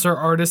albums or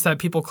artists that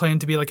people claim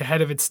to be like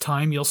ahead of its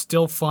time, you'll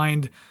still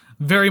find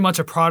very much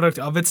a product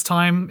of its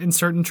time in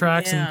certain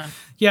tracks. Yeah. And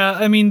yeah,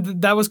 I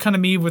mean, that was kind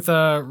of me with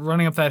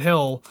Running Up That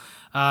Hill.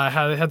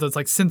 Had those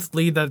like synth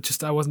lead that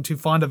just I wasn't too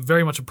fond of,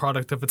 very much a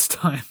product of its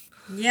time.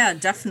 Yeah,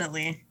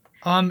 definitely.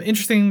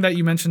 Interesting that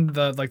you mentioned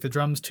the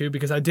drums too,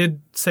 because I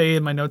did say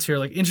in my notes here,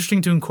 like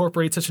interesting to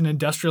incorporate such an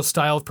industrial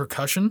style of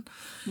percussion.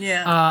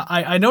 Yeah.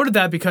 I noted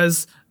that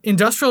because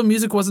industrial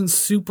music wasn't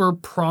super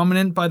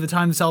prominent by the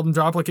time this album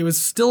dropped. Like it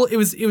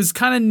was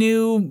kind of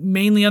new,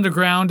 mainly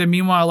underground, and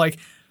meanwhile, like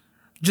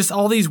just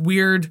all these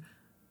weird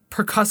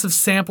percussive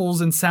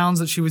samples and sounds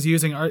that she was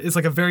using is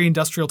like a very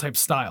industrial type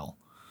style.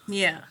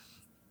 Yeah.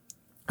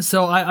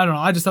 So I don't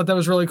know. I just thought that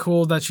was really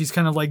cool that she's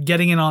kind of like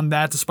getting in on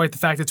that, despite the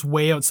fact it's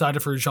way outside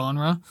of her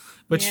genre.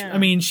 Which Yeah. I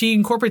mean, she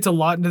incorporates a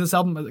lot into this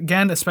album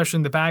again, especially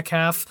in the back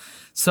half.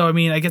 So I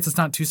mean, I guess it's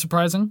not too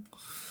surprising.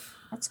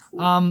 That's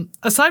cool.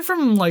 Aside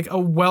from like a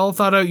well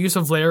thought out use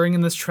of layering in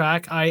this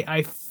track,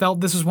 I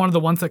felt this was one of the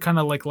ones that kind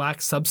of like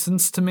lacked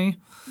substance to me.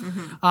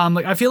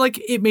 Like I feel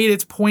like it made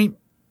its point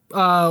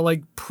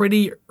like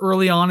pretty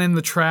early on in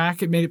the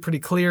track. It made it pretty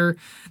clear.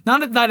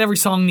 Not that every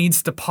song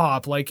needs to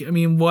pop. Like, I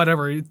mean,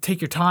 whatever,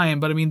 take your time.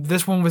 But I mean,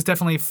 this one was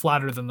definitely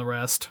flatter than the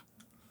rest.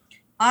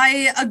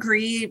 I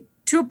agree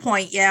to a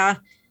point. Yeah.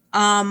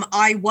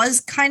 I was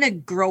kind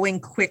of growing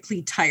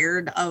quickly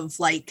tired of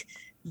like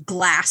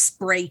glass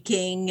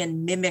breaking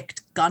and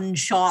mimicked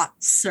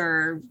gunshots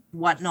or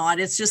whatnot.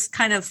 It's just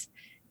kind of,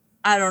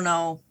 I don't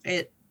know.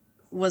 It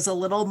was a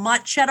little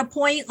much at a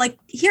point, like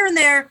here and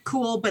there,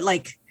 cool. But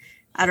like,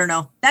 I don't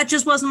know. That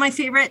just wasn't my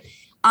favorite.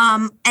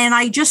 And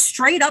I just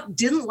straight up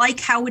didn't like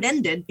how it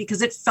ended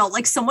because it felt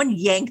like someone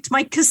yanked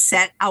my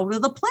cassette out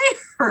of the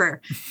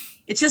player.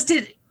 It just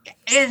did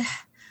it.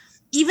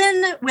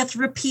 Even with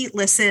repeat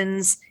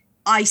listens,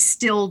 I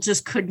still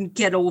just couldn't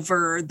get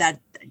over that.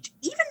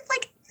 Even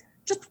like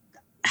just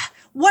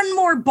one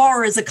more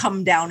bar as a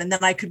come down and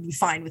then I could be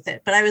fine with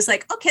it. But I was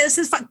like, okay, this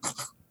is fine.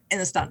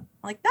 And it's done.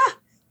 I'm like,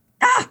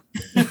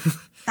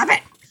 stop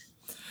it.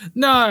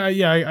 No,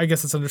 yeah, I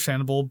guess it's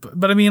understandable,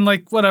 but I mean,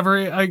 like, whatever.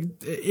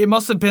 It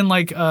must have been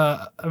like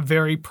a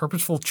very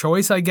purposeful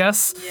choice, I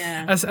guess.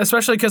 Yeah.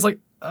 Especially because, like,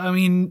 I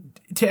mean,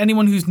 to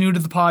anyone who's new to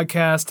the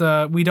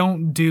podcast, we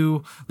don't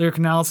do lyric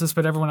analysis,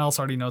 but everyone else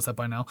already knows that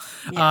by now.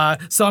 Yeah.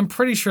 So I'm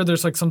pretty sure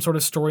there's like some sort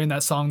of story in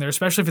that song there,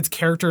 especially if it's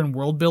character and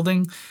world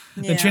building.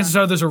 Yeah. And chances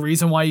are there's a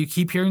reason why you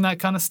keep hearing that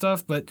kind of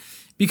stuff. But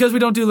because we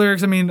don't do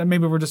lyrics, I mean,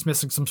 maybe we're just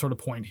missing some sort of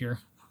point here.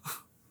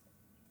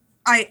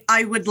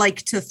 I would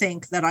like to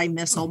think that I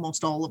miss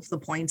almost all of the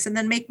points and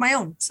then make my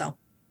own. So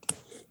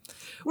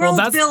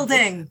world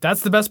building. That's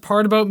the best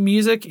part about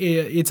music.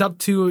 It's up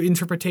to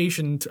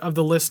interpretation of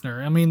the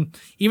listener. I mean,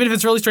 even if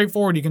it's really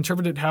straightforward, you can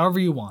interpret it however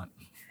you want.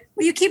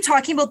 Well, you keep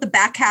talking about the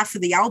back half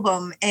of the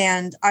album,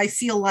 and I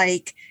feel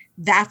like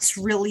that's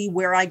really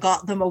where I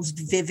got the most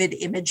vivid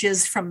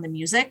images from the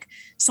music.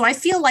 So I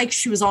feel like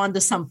she was on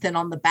to something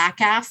on the back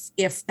half,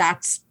 if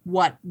that's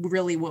what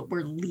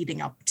we're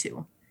leading up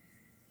to.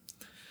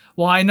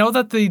 Well, I know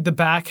that the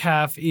back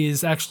half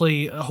is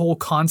actually a whole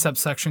concept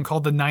section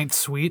called the Ninth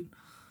Suite.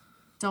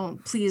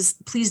 Don't please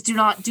do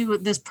not do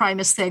this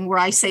Primus thing where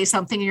I say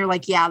something and you're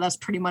like, yeah, that's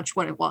pretty much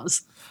what it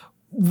was.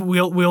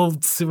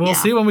 We'll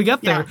see when we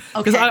get there,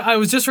 because I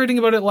was just reading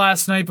about it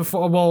last night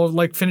before,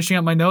 like finishing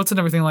up my notes and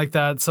everything like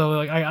that. So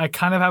like I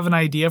kind of have an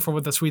idea for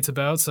what the suite's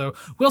about. So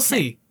we'll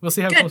see how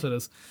close it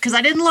is. Because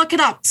I didn't look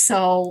it up.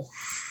 So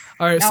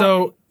all right.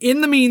 So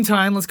in the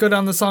meantime, let's go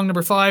down to song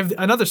number 5,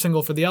 another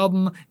single for the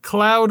album,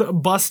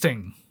 Cloud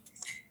Busting.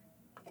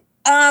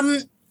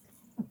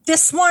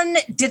 This one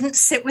didn't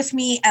sit with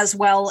me as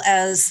well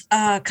as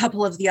a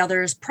couple of the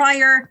others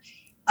prior.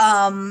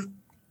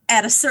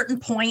 At a certain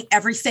point,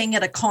 everything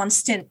at a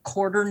constant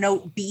quarter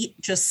note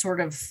beat just sort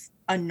of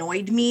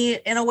annoyed me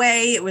in a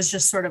way. It was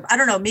just sort of, I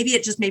don't know, maybe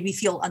it just made me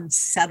feel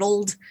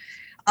unsettled.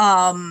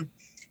 In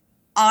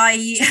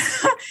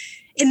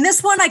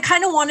this one, I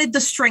kind of wanted the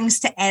strings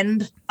to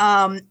end.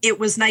 It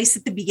was nice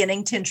at the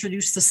beginning to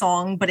introduce the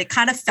song, but it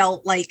kind of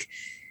felt like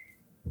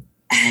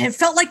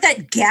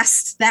that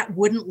guest that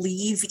wouldn't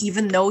leave,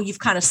 even though you've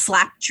kind of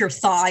slapped your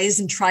thighs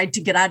and tried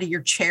to get out of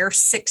your chair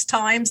 6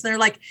 times. They're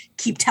like,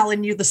 keep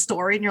telling you the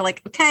story. And you're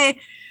like, okay,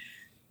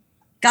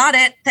 got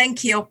it.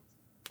 Thank you.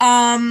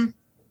 I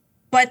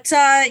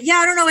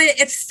don't know.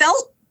 It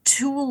felt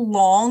too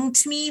long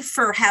to me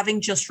for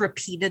having just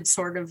repeated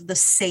sort of the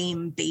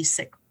same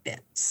basic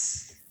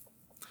bits.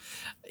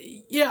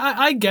 Yeah,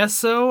 I guess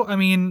so. I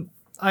mean,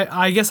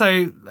 I guess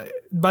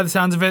by the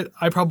sounds of it,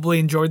 I probably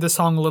enjoyed this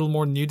song a little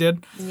more than you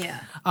did. Yeah.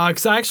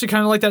 Because I actually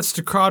kind of like that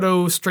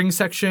staccato string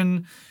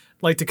section,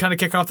 like to kind of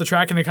kick off the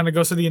track, and it kind of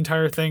goes through the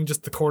entire thing,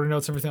 just the quarter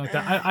notes, everything like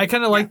that. I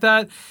kind of like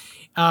that.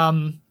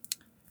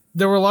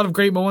 There were a lot of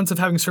great moments of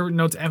having certain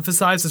notes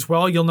emphasized as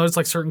well. You'll notice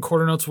like certain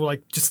quarter notes were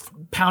like just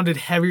pounded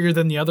heavier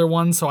than the other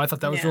ones, so I thought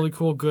that was really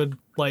cool. Good,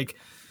 like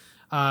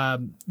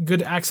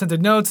good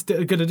accented notes,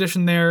 a good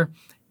addition there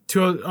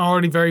to an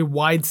already very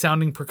wide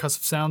sounding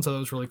percussive sound, so that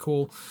was really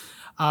cool.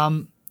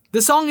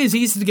 This song is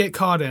easy to get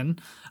caught in.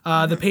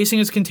 The pacing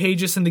is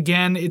contagious, and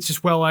again, it's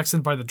just well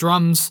accented by the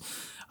drums.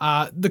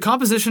 The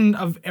composition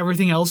of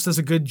everything else does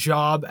a good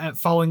job at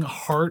falling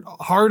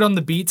hard on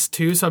the beats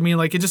too. So I mean,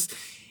 like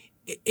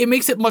it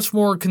makes it much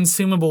more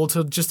consumable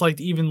to just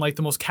like even like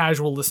the most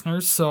casual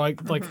listeners. So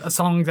like a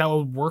song like that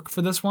would work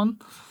for this one.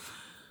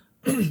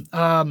 It's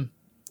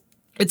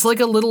like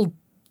a little.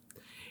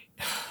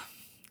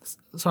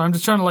 Sorry, I'm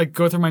just trying to like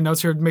go through my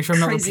notes here to make sure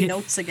I'm not repeating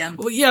notes again.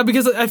 Well, yeah,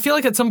 because I feel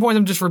like at some point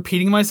I'm just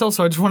repeating myself,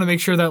 so I just want to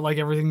make sure that like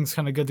everything's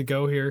kind of good to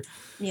go here.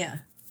 Yeah.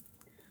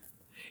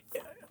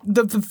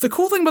 The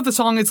cool thing about the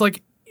song is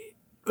like,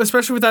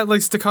 especially with that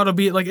like staccato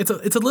beat, like it's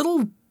a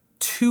little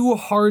too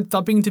hard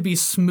thumping to be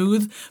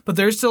smooth, but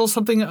there's still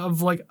something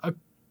of like a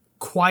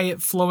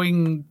quiet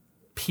flowing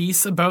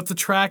piece about the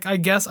track, I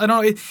guess. I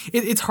don't know.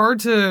 It's hard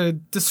to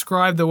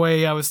describe the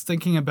way I was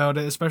thinking about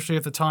it, especially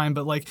at the time,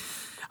 but like.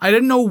 I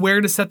didn't know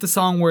where to set the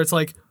song where it's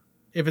like,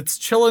 if it's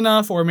chill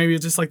enough or maybe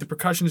it's just like the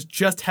percussion is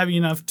just heavy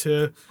enough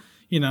to,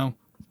 you know,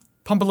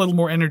 pump a little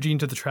more energy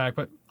into the track.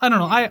 But I don't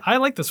know. I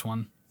like this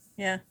one.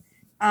 Yeah.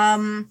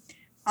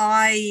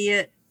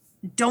 I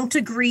don't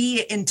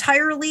agree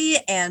entirely,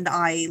 and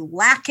I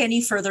lack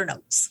any further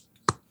notes.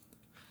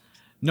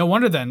 No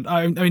wonder then.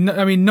 I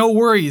mean, no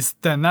worries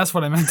then. That's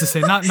what I meant to say.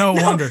 Not no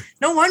wonder.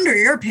 No wonder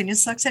your opinion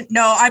sucks.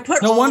 No, I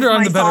put no all wonder of my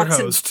I'm the better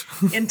thoughts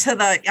host. into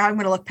the. I'm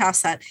going to look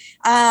past that.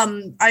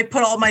 I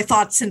put all my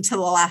thoughts into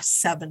the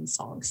last 7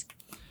 songs.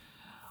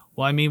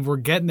 Well, I mean, we're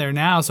getting there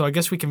now, so I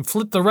guess we can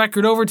flip the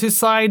record over to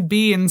side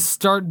B and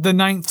start the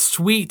 9th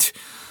suite.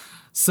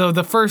 So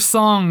the first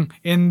song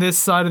in this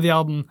side of the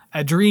album,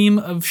 A Dream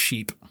of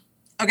Sheep.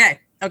 Okay.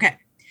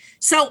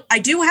 So I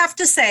do have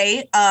to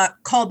say,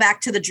 call back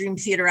to the Dream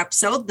Theater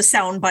episode. The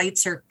sound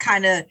bites are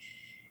kind of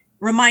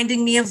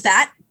reminding me of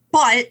that,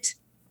 but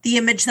the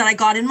image that I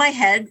got in my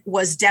head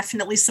was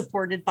definitely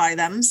supported by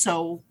them.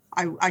 So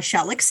I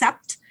shall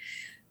accept.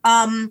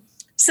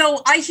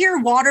 So I hear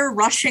water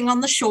rushing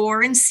on the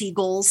shore and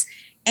seagulls,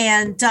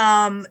 and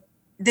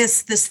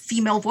this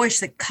female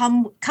voice that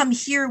come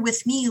here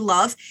with me,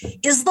 love.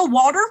 Is the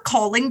water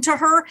calling to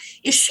her?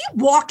 Is she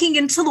walking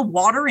into the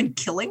water and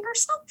killing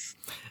herself?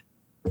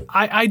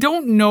 I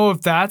don't know if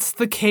that's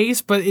the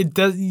case, but it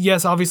does.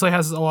 Yes, obviously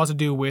has a lot to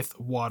do with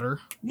water.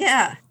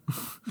 Yeah.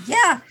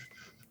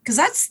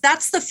 Because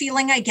that's the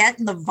feeling I get,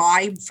 and the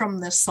vibe from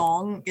this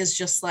song is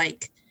just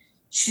like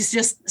she's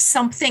just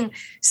something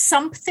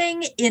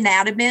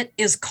inanimate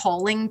is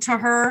calling to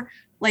her,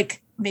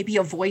 like maybe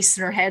a voice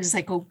in her head is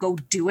like, "Oh, go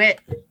do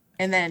it,"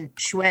 and then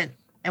she went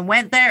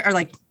there, or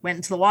like went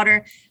into the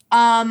water.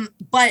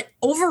 But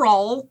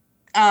overall,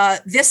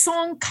 this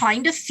song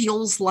kind of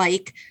feels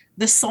like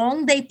the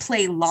song they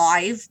play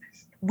live,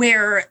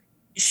 where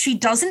she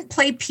doesn't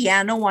play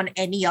piano on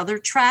any other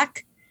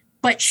track,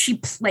 but she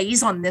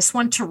plays on this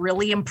one to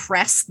really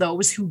impress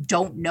those who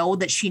don't know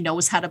that she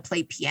knows how to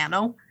play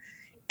piano.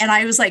 And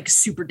I was like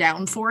super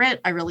down for it.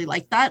 I really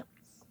like that.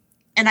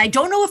 And I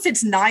don't know if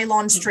it's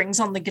nylon strings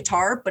on the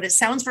guitar, but it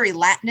sounds very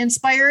Latin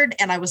inspired.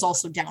 And I was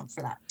also down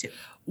for that too.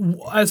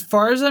 As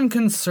far as I'm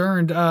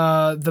concerned,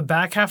 the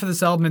back half of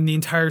this album and the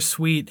entire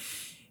suite,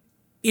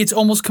 it's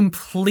almost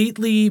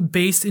completely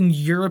based in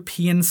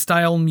European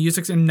style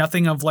music and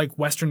nothing of like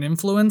Western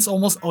influence,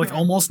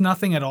 almost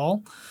nothing at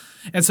all.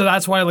 And so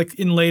that's why, like,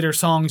 in later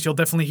songs, you'll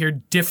definitely hear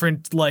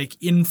different, like,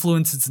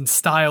 influences and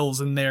styles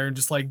in there,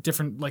 just, like,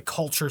 different, like,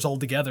 cultures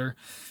altogether.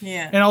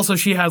 Yeah. And also,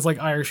 she has, like,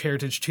 Irish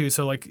heritage, too.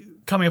 So, like,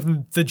 coming up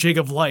from the Jig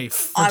of Life,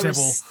 for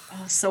example.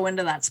 I was so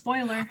into that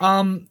spoiler.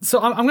 So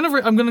I'm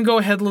gonna go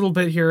ahead a little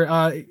bit here,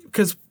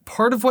 because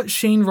part of what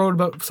Shane wrote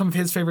about some of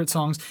his favorite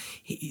songs,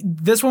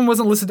 this one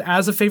wasn't listed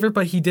as a favorite,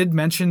 but he did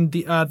mention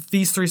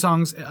these three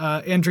songs,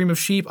 And Dream of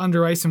Sheep,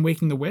 Under Ice, and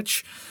Waking the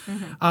Witch,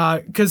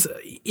 because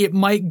it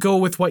might go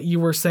with what you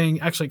were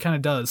saying. Actually, it kind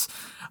of does.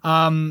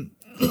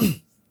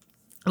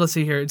 Let's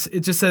see here. It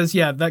just says,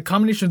 yeah, that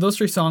combination of those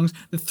three songs,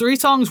 the three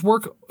songs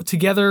work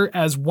together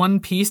as one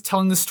piece,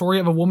 telling the story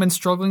of a woman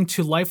struggling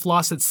to life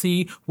lost at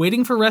sea,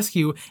 waiting for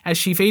rescue as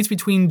she fades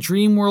between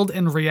dream world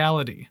and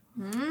reality.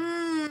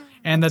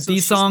 And that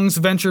these songs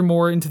venture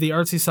more into the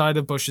artsy side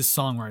of Bush's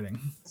songwriting.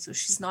 So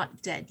she's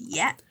not dead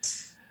yet.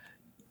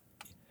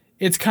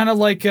 It's kind of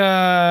like,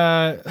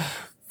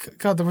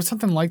 God, there was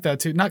something like that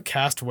too. Not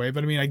Castaway,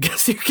 but I mean, I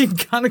guess you can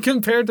kind of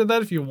compare it to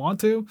that if you want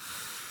to.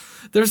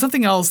 There's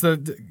something else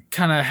that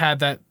kind of had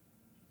that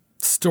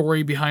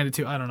story behind it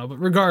too. I don't know, but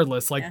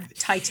regardless, like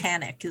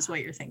Titanic is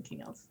what you're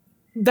thinking of.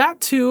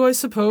 That too, I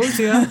suppose.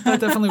 Yeah,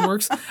 that definitely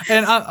works.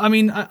 And I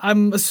mean,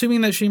 I'm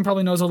assuming that Shane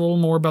probably knows a little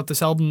more about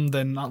this album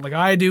than not like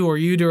I do or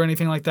you do or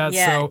anything like that.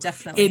 Yeah, so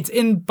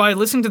definitely. By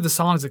listening to the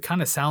songs, it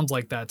kind of sounds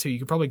like that too. You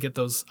could probably get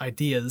those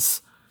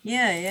ideas.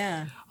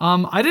 Yeah.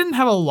 I didn't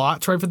have a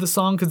lot to write for the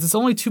song because it's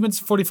only 2 minutes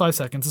and 45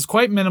 seconds. It's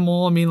quite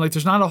minimal. I mean, like,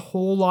 there's not a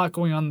whole lot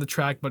going on in the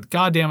track, but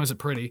goddamn, is it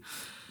pretty.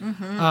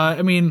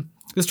 I mean,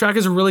 this track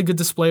is a really good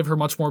display of her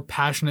much more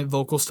passionate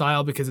vocal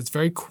style because it's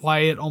very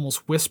quiet,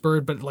 almost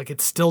whispered, but like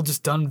it's still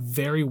just done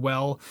very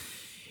well.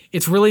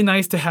 It's really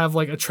nice to have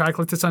like a track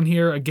like this on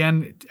here.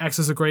 Again, it acts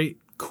as a great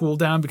cool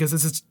down because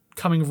this is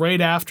coming right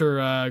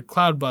after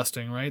Cloud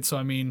Busting, right? So,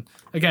 I mean,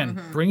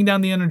 again, bringing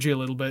down the energy a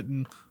little bit,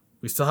 and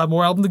we still have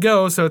more album to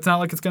go, so it's not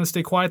like it's going to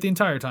stay quiet the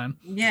entire time.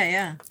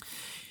 Yeah.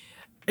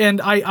 And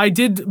I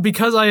did,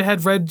 because I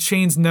had read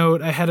Shane's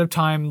note ahead of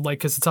time, like,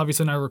 because it's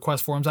obviously in our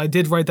request forums, I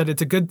did write that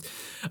it's a good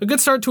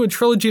start to a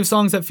trilogy of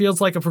songs that feels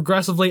like a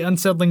progressively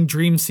unsettling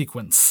dream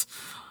sequence.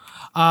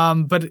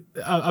 But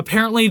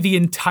apparently the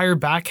entire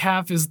back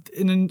half is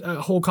in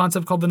a whole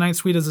concept called the Night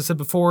Suite, as I said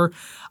before.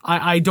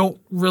 I don't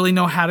really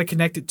know how to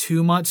connect it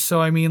too much, so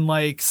I mean,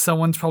 like,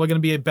 someone's probably going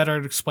to be better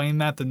at explaining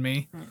that than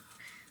me.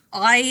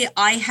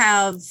 I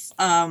have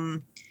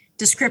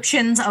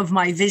descriptions of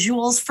my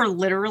visuals for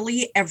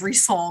literally every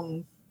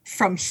song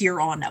from here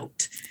on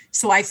out.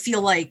 So I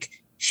feel like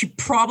she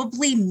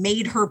probably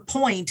made her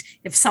point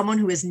if someone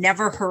who has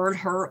never heard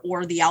her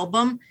or the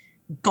album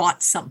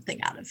got something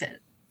out of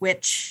it,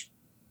 which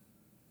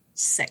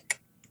sick.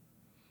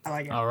 I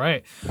like it. All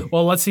right.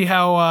 Well, let's see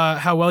how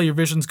well your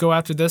visions go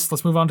after this.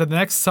 Let's move on to the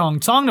next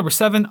song. Song number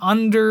 7,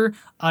 Under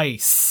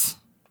Ice.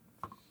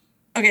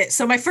 Okay,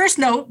 so my first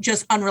note,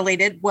 just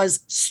unrelated, was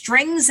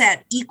strings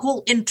at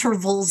equal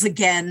intervals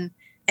again,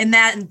 and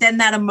then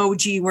that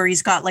emoji where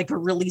he's got like a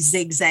really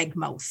zigzag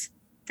mouth.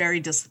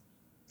 Very just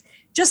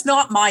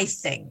not my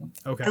thing.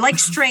 Okay. I like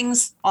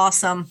strings,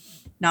 awesome,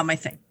 not my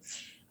thing.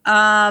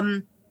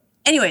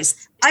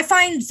 Anyways, I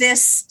find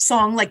this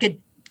song like a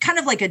kind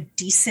of like a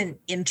decent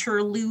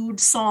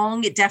interlude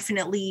song. It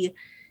definitely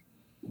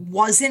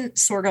wasn't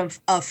sort of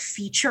a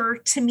feature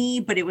to me,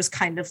 but it was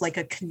kind of like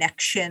a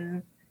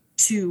connection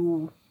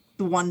to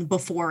the one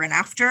before and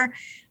after.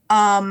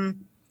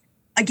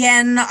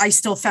 Again, I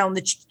still found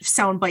the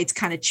sound bites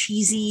kind of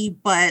cheesy,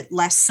 but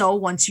less so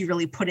once you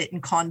really put it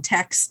in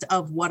context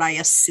of what I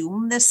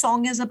assume this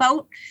song is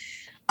about.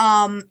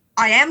 I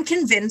am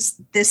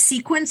convinced this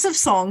sequence of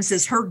songs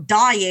is her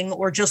dying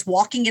or just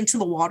walking into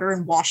the water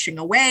and washing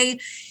away.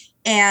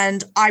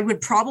 And I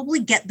would probably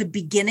get the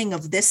beginning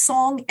of this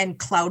song and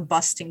Cloud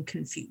Busting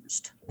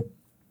confused.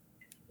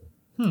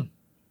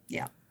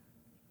 Yeah.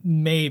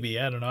 Maybe.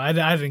 I don't know. I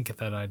didn't get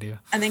that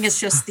idea. I think it's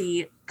just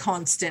the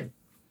constant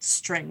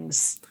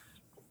strings.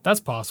 That's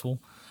possible.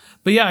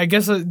 But yeah, I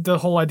guess the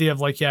whole idea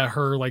of like, yeah,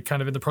 her like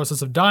kind of in the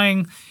process of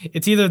dying,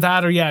 it's either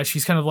that or yeah,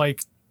 she's kind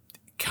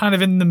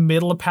of in the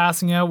middle of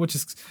passing out, which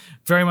is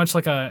very much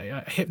like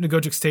a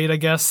hypnagogic state, I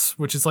guess,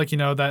 which is like, you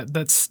know,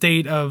 that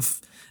state of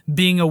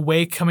being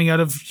awake coming out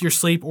of your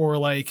sleep or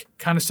like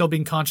kind of still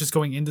being conscious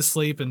going into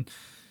sleep. And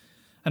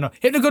I don't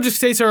know. Hypnagogic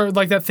states are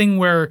like that thing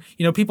where,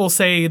 you know, people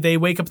say they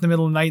wake up in the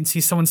middle of the night and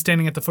see someone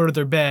standing at the foot of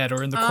their bed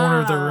or in the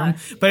corner of their room,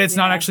 but it's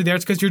not actually there.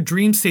 It's because your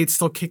dream state's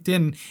still kicked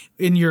in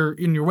your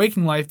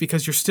waking life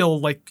because you're still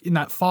like in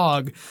that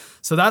fog.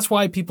 So that's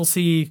why people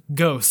see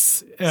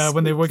ghosts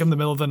when they wake up in the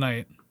middle of the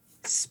night.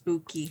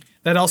 Spooky.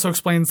 That also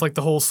explains like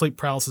the whole sleep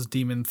paralysis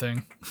demon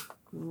thing.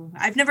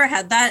 I've never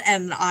had that,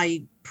 and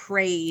I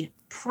pray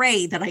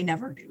pray that I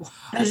never do.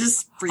 That's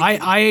just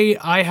freaky.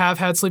 I have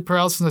had sleep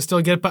paralysis and I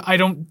still get it, but I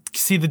don't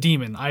see the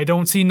demon. I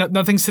don't see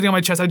nothing sitting on my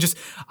chest.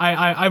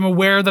 I'm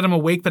aware that I'm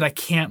awake, but I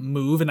can't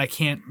move and I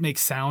can't make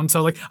sound.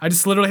 So like I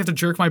just literally have to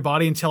jerk my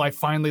body until I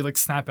finally like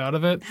snap out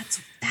of it.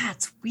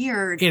 That's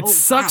weird. It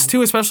sucks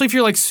too, especially if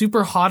you're like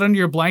super hot under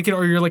your blanket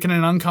or you're like in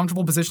an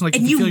uncomfortable position, like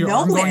and you feel your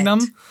arm going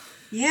numb.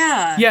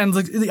 Yeah. Yeah, and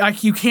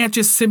like you can't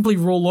just simply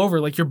roll over.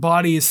 Like your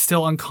body is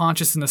still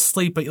unconscious and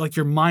asleep, but like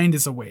your mind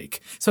is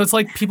awake. So it's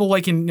like people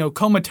like in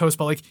comatose,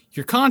 but like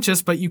you're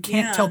conscious, but you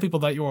can't tell people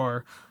that you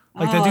are.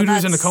 Like that dude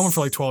who's in a coma for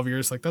like 12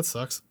 years. Like that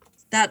sucks.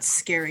 That's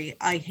scary.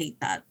 I hate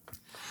that.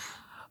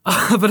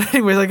 But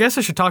anyways, I guess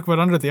I should talk about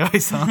Under the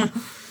Ice, huh?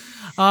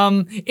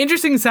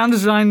 Interesting sound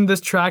design in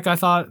this track. I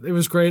thought it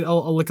was great.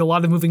 Like a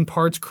lot of moving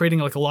parts, creating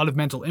like a lot of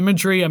mental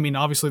imagery. I mean,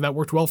 obviously that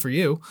worked well for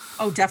you.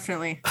 Oh,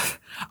 definitely.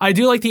 I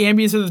do like the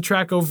ambience of the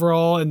track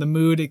overall and the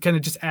mood. It kind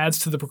of just adds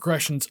to the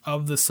progressions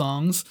of the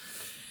songs.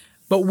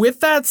 But with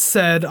that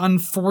said,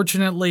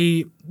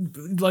 unfortunately,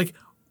 like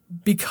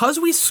because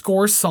we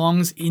score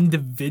songs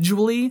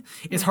individually,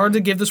 it's hard to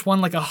give this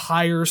one like a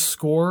higher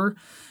score.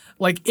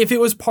 Like if it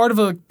was part of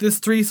this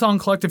 3-song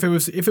collective,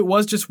 if it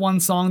was just one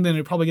song, then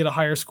it'd probably get a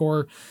higher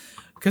score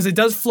because it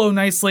does flow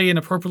nicely and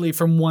appropriately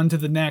from one to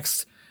the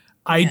next.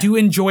 I do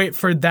enjoy it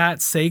for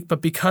that sake,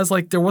 but because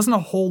like there wasn't a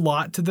whole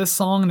lot to this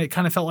song and it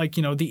kind of felt like,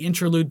 the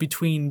interlude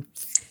between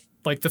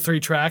like the 3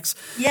 tracks.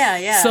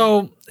 Yeah.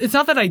 So it's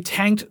not that I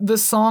tanked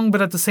this song,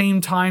 but at the same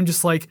time,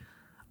 just like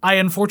I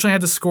unfortunately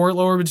had to score it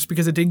lower just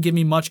because it didn't give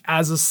me much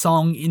as a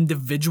song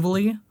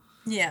individually.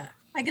 Yeah,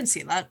 I can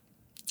see that.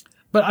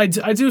 But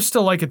I do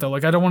still like it though.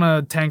 Like I don't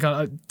want to tank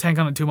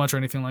on it too much or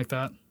anything like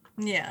that.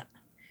 Yeah.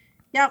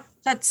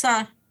 That's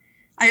I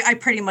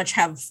pretty much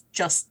have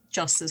just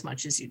as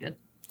much as you did.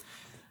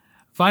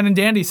 Fine and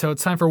dandy. So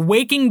it's time for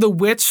Waking the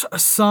Witch,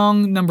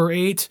 song number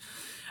 8.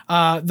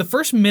 The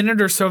first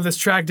minute or so of this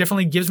track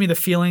definitely gives me the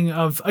feeling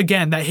of,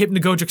 again, that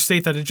hypnagogic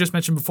state that I just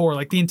mentioned before.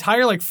 Like the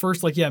entire like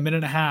first minute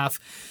and a half,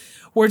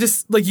 where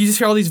just like you just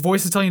hear all these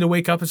voices telling you to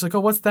wake up. It's like, oh,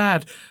 what's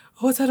that?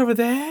 Oh, what's that over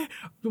there?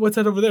 What's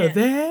that over there? Yeah.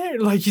 There?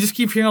 Like you just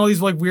keep hearing all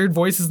these like weird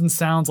voices and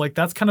sounds. Like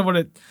that's kind of what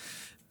it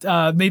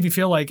made me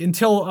feel like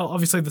until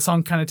obviously the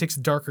song kind of takes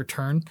a darker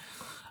turn.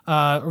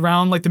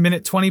 Around like the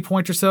minute 20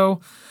 point or so,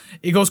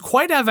 it goes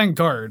quite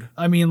avant-garde.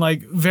 I mean,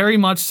 like very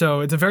much so.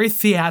 It's a very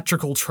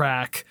theatrical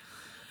track.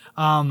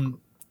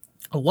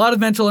 A lot of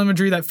mental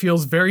imagery that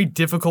feels very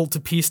difficult to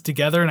piece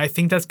together, and I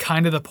think that's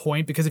kind of the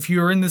point, because if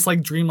you're in this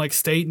like dreamlike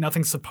state,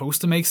 nothing's supposed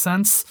to make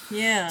sense.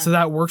 Yeah. So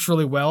that works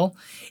really well.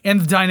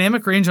 And the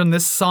dynamic range on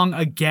this song,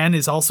 again,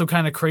 is also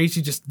kind of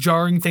crazy, just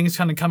jarring things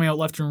kind of coming out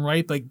left and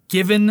right. But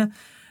given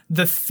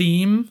the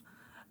theme,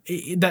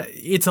 that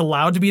it's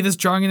allowed to be this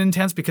jarring and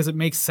intense because it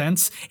makes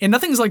sense. And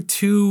nothing's like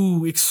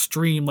too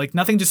extreme. Like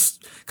nothing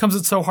just comes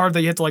out so hard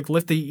that you have to like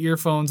lift the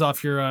earphones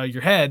off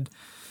your head.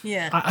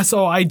 Yeah.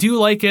 So I do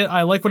like it.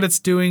 I like what it's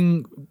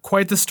doing.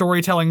 Quite the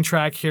storytelling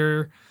track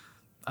here.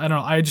 I don't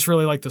know. I just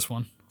really like this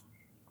one.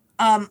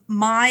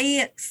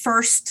 My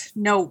first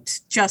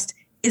note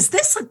is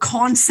this a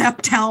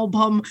concept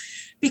album?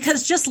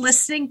 Because just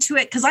listening to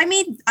it, because I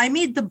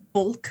made the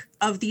bulk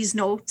of these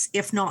notes,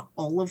 if not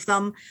all of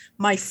them,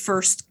 my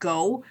first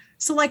go.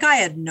 So like I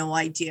had no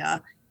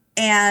idea.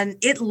 And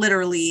it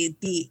literally,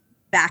 the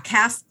back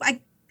half,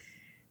 I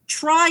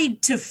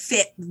tried to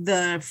fit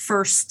the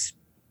first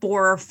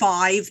 4 or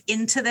 5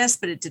 into this,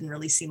 but it didn't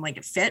really seem like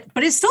it fit.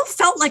 But it still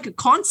felt like a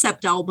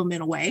concept album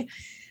in a way.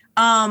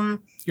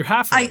 You're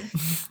half right.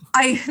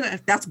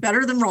 I that's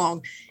better than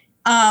wrong.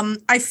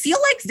 I feel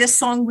like this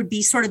song would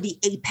be sort of the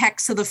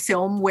apex of the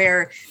film,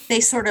 where they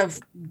sort of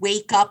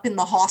wake up in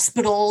the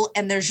hospital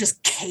and there's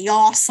just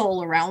chaos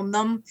all around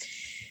them,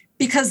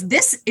 because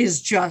this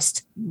is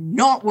just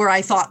not where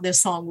I thought this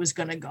song was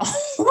going to go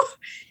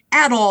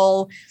at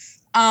all.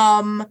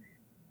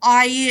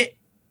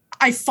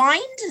 I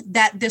find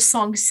that this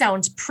song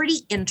sounds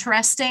pretty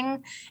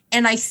interesting,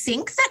 and I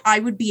think that I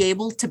would be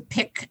able to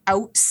pick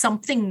out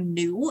something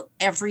new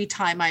every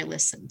time I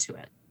listen to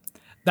it.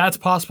 That's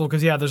possible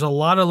because, yeah, there's a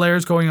lot of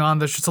layers going on.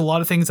 There's just a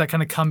lot of things that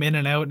kind of come in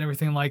and out and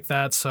everything like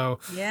that. So,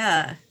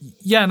 yeah.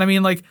 And I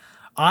mean, like,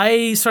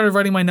 I started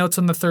writing my notes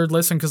on the third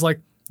listen because, like,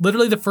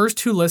 literally the first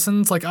 2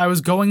 listens, like, I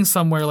was going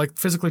somewhere, like,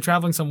 physically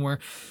traveling somewhere.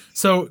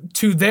 So,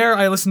 to there,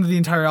 I listened to the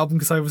entire album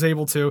because I was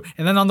able to.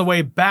 And then on the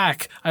way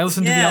back, I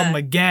listened to the album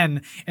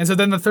again. And so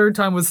then the third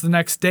time was the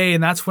next day,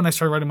 and that's when I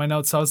started writing my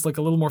notes. So I was, like,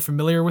 a little more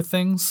familiar with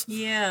things.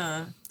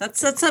 Yeah.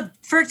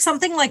 For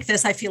something like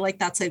this, I feel like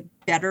that's a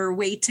better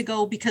way to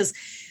go, because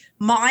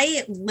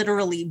my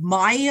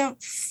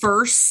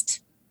first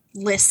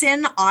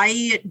listen,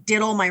 I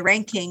did all my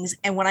rankings,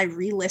 and when I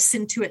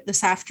re-listened to it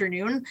this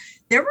afternoon,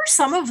 there were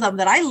some of them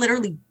that I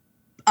literally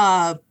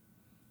I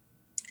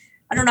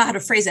don't know how to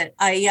phrase it.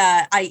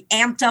 I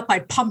amped up, I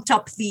pumped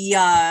up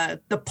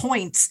the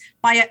points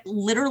by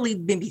literally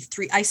maybe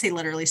 3. I say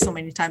literally so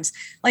many times,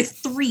 like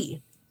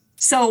 3.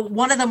 So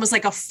one of them was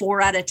like a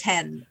 4 out of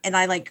 10, and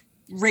I like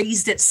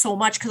raised it so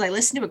much because I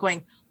listened to it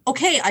going,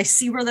 okay, I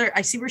see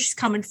where she's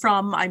coming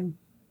from. I'm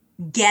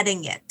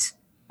getting it.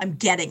 I'm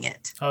getting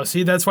it. Oh,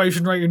 see, that's why you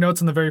should write your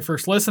notes on the very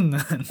first listen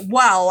then.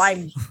 Well,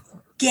 I'm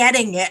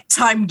getting it.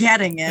 I'm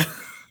getting it.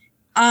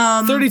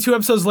 32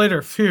 episodes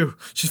later, phew,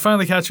 she's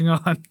finally catching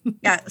on.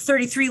 Yeah,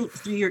 33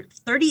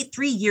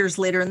 years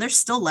later, and there's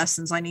still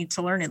lessons I need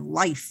to learn in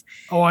life.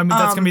 Oh, I mean,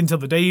 that's going to be until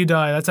the day you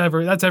die.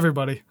 That's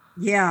everybody.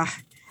 Yeah.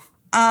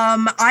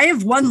 I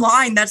have one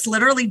line that's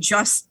literally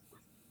just,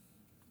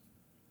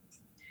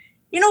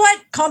 you know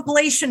what?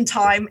 Compilation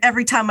time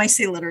every time I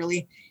say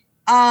literally.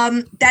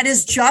 That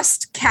is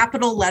just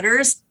capital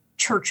letters,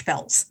 church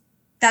bells.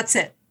 That's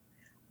it.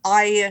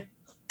 I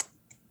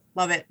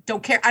love it.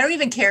 Don't care. I don't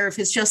even care if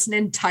it's just an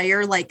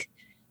entire like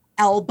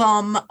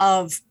album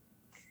of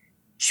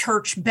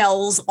church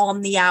bells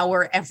on the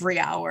hour, every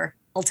hour.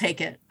 I'll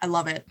take it. I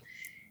love it.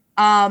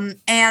 And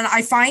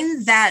I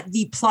find that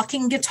the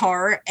plucking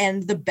guitar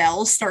and the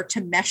bells start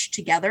to mesh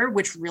together,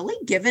 which really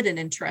give it an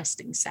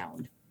interesting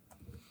sound.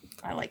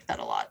 I like that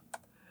a lot.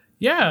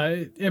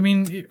 Yeah, I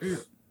mean,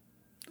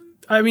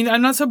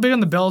 I'm not so big on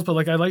the bells, but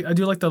I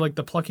do like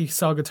the plucky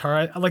style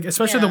guitar. I like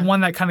especially the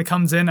one that kind of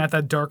comes in at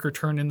that darker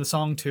turn in the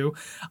song too.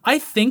 I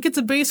think it's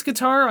a bass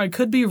guitar. I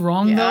could be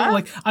wrong though.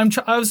 Like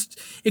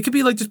it could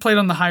be like just played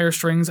on the higher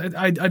strings.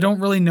 I don't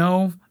really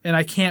know, and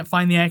I can't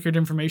find the accurate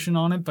information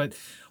on it. But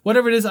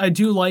whatever it is, I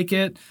do like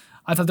it.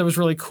 I thought that was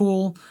really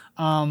cool.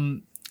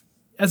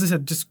 As I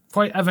said, just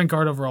quite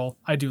avant-garde overall.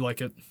 I do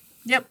like it.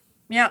 Yep.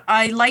 Yeah,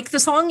 I like the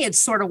song. It's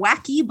sort of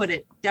wacky, but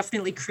it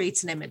definitely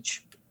creates an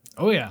image.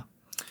 Oh yeah.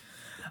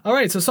 All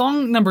right, so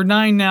song number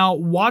 9 now,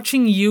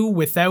 Watching You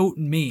Without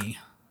Me.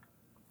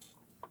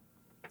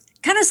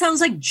 Kind of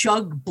sounds like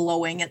jug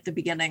blowing at the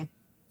beginning.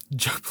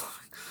 Jug blowing.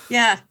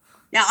 Yeah.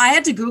 Yeah, I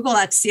had to Google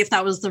that to see if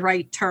that was the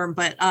right term,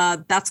 but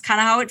that's kind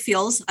of how it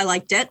feels. I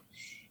liked it.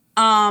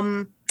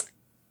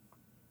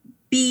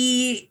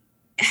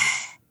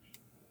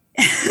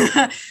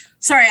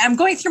 Sorry, I'm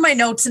going through my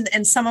notes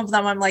and some of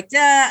them I'm like,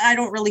 I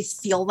don't really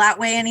feel that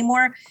way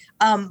anymore.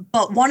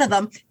 But one of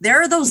them,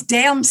 there are those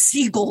damn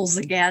seagulls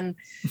again.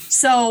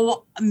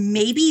 So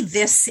maybe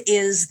this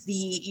is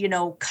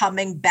the,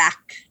 coming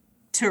back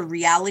to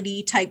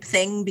reality type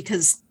thing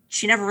because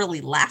she never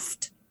really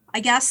left, I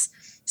guess.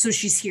 So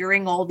she's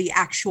hearing all the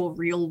actual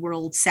real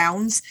world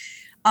sounds.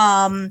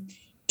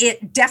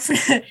 It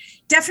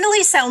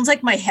definitely sounds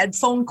like my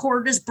headphone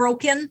cord is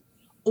broken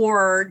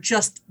or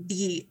just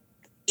the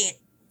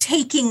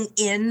taking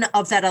in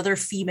of that other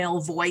female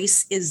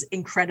voice is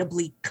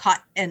incredibly cut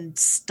and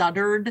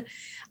stuttered.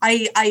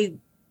 I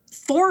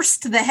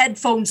forced the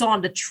headphones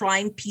on to try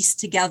and piece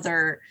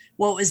together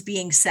what was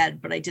being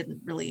said, but I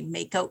didn't really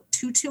make out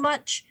too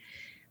much.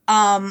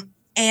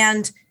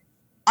 And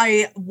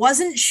I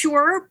wasn't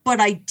sure, but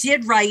I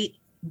did write,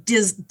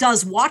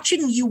 does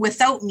watching you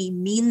without me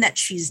mean that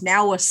she's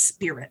now a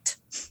spirit?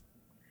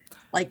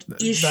 Like,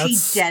 is she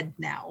dead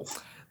now?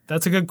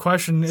 That's a good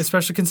question,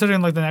 especially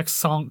considering like the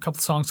next couple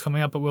songs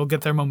coming up, but we'll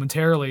get there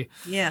momentarily.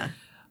 Yeah.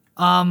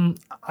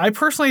 I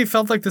personally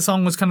felt like the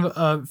song was kind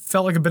of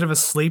felt like a bit of a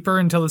sleeper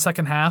until the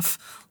second half.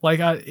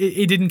 Like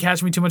it didn't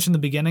catch me too much in the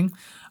beginning.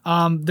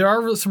 There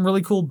are some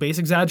really cool bass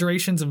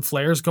exaggerations and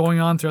flares going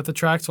on throughout the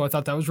track, so I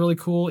thought that was really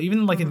cool.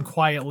 Even like in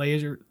quiet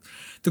layers,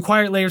 the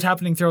quiet layers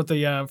happening throughout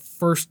the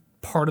first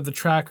part of the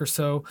track or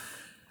so.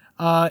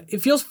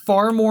 It feels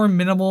far more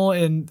minimal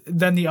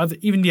than the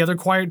other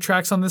quiet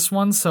tracks on this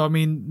one. So I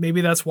mean,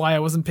 maybe that's why I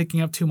wasn't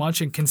picking up too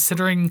much. And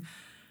considering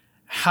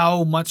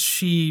how much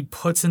she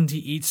puts into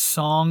each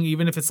song,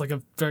 even if it's like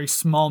a very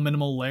small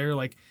minimal layer,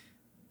 like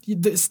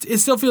it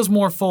still feels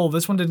more full.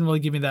 This one didn't really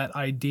give me that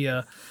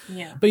idea.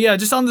 Yeah. But yeah,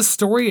 just on the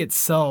story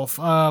itself,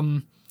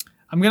 I'm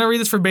gonna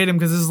read this verbatim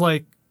because this is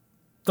like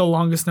the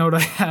longest note I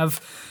have.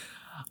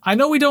 I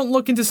know we don't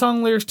look into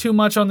song lyrics too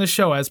much on this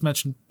show, as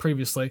mentioned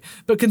previously,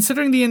 but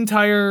considering the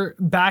entire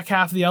back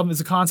half of the album is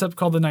a concept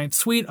called the Ninth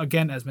Suite,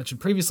 again, as mentioned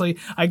previously,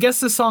 I guess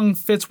this song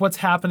fits what's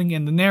happening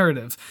in the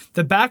narrative.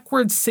 The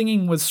backwards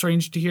singing was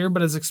strange to hear,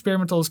 but as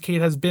experimental as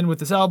Kate has been with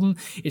this album,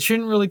 it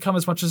shouldn't really come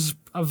as much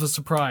of a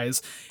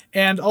surprise.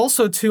 And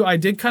also, too, I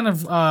did kind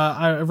of,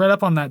 I read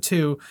up on that,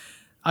 too.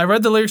 I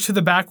read the lyrics to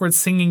the backwards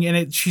singing,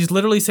 and she's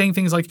literally saying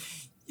things like,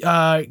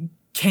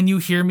 can you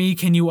hear me?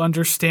 Can you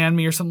understand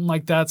me? Or something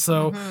like that.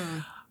 So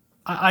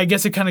I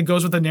guess it kind of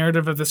goes with the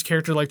narrative of this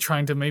character, like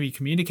trying to maybe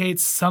communicate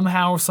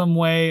somehow, some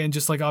way, and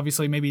just like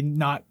obviously maybe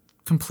not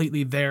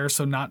completely there,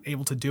 so not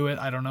able to do it.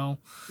 I don't know.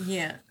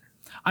 Yeah.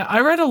 I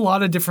read a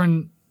lot of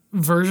different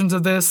versions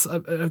of this.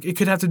 It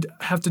could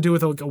have to do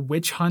with like a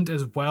witch hunt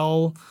as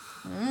well.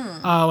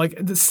 Like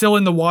still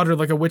in the water,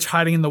 like a witch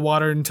hiding in the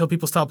water until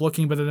people stop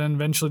looking, but then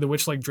eventually the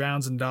witch like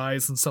drowns and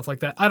dies and stuff like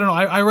that. I don't know.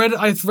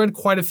 I've read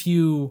quite a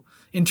few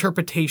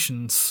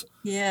interpretations.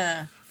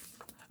 Yeah.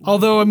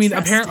 Although, I mean,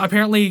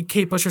 apparently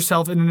Kate Bush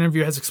herself in an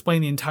interview has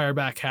explained the entire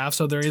back half,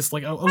 so there is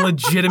like a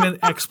legitimate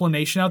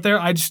explanation out there.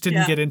 I just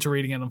didn't get into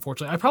reading it,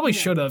 unfortunately. I probably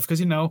should have,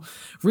 because,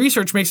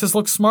 research makes us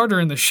look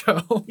smarter in the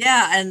show.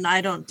 Yeah, and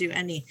I don't do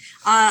any.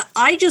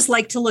 I just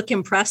like to look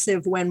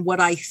impressive when what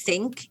I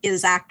think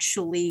is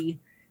actually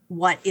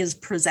what is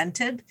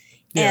presented.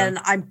 Yeah. And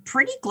I'm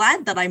pretty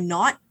glad that I'm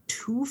not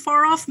too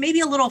far off.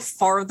 Maybe a little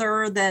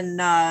farther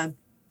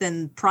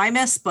than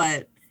Primus,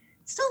 but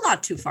still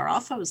not too far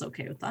off. I was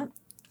okay with that.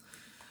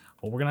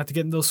 Well, we're gonna have to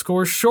get into those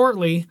scores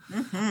shortly.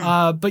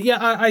 But yeah,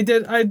 I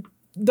did.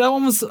 That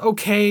one was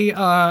okay.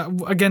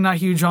 Again, not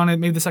huge on it.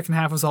 Maybe the second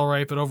half was all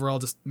right, but overall,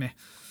 just meh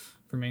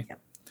for me. Yep.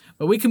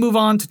 But we can move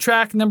on to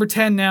track number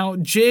 10 now.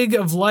 Jig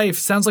of Life.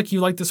 Sounds like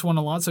you like this one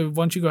a lot, so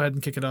why don't you go ahead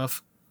and kick it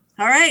off?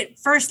 All right,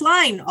 first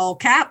line, all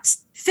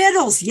caps.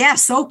 Fiddles,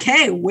 yes,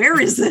 okay.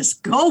 Where is this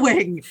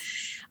going?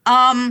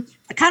 I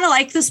kind of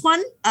like this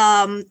one.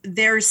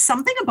 There's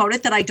something about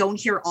it that I don't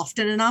hear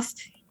often enough.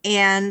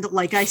 And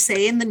like I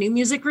say in the new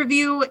music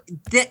review,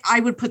 that I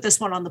would put this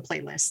one on the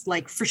playlist.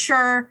 Like for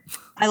sure,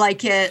 I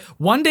like it.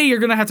 One day you're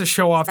gonna have to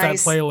show off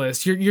Nice. that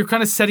playlist. You're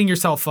kind of setting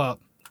yourself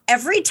up.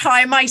 Every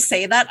time I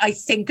say that, I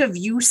think of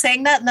you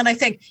saying that, and then I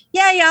think,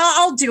 yeah,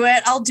 I'll do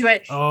it.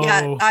 Oh.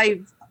 Yeah,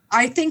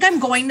 I think I'm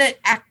going to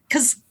act,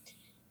 because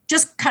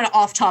just kind of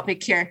off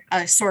topic here,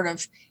 sort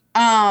of.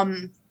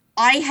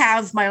 I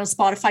have my own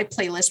Spotify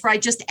playlist where I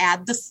just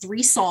add the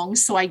 3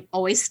 songs, so I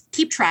always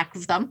keep track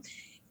of them.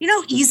 You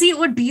know, easy it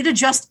would be to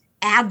just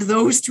add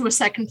those to a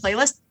second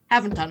playlist.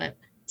 Haven't done it.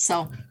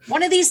 So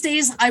one of these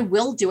days I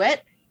will do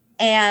it,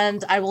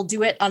 and I will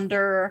do it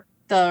under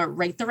the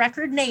Rate the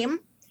Record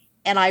name,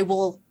 and I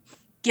will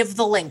give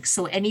the link.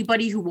 So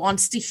anybody who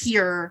wants to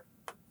hear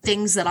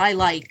things that I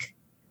like,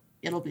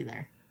 it'll be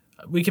there.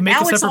 We can make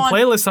Now a it's separate on-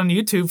 playlist on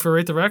YouTube for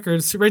Rate the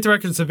Records. Rate the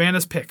Records,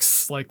 Savannah's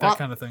picks, like that Well,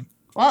 kind of thing.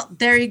 Well,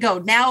 there you go.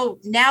 Now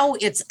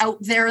it's out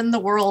there in the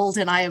world,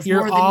 and I have You're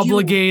more than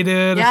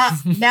obligated. you. Yeah.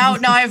 Now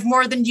I have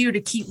more than you to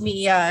keep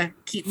me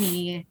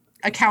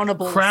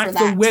accountable. Crack for the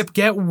that. whip.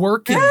 Get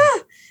working.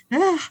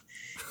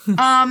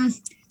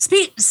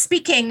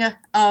 Speaking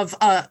of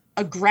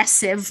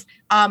aggressive,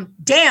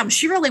 damn,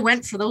 she really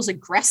went for those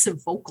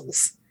aggressive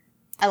vocals.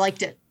 I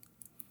liked it.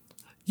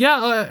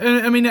 Yeah,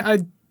 I mean,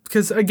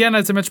 because again,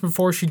 as I mentioned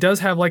before, she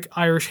does have like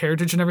Irish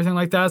heritage and everything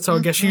like that. So I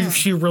guess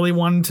she really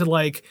wanted to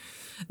like,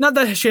 not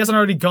that she hasn't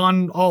already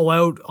gone all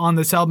out on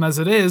this album as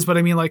it is, but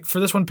I mean, like for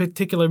this one in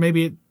particular,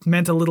 maybe it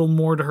meant a little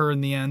more to her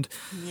in the end.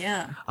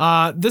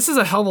 Yeah. This is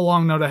a hell of a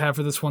long note I have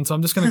for this one, so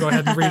I'm just going to go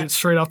ahead and read it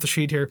straight off the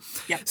sheet here.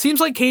 Yep.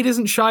 Seems like Kate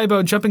isn't shy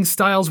about jumping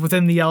styles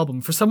within the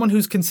album. For someone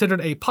who's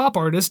considered a pop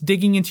artist,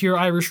 digging into your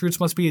Irish roots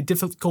must be a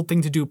difficult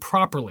thing to do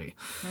properly.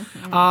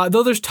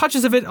 Though there's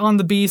touches of it on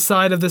the B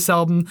side of this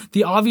album,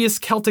 the obvious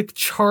Celtic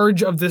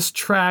charge of this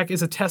track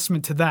is a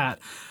testament to that.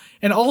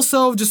 And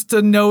also, just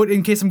a note,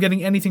 in case I'm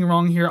getting anything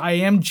wrong here, I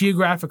am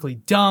geographically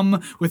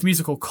dumb with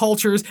musical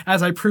cultures,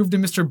 as I proved to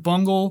Mr.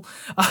 Bungle.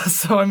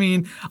 So, I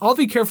mean, I'll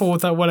be careful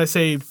with what I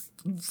say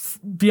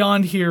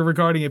beyond here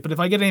regarding it, but if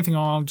I get anything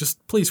wrong,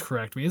 just please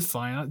correct me. It's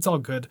fine. It's all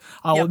good.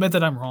 I'll admit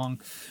that I'm wrong.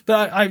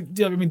 But I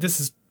mean, this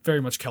is very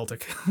much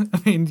Celtic.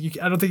 I mean,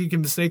 I don't think you can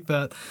mistake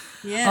that.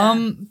 Yeah.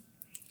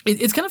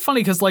 It's kind of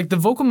funny because, like, the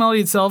vocal melody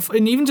itself,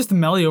 and even just the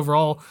melody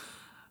overall,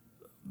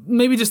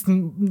 maybe just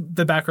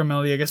the background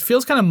melody, I guess,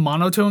 feels kind of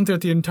monotone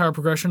throughout the entire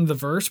progression of the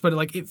verse, but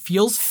like it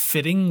feels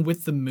fitting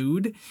with the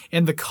mood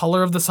and the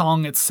color of the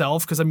song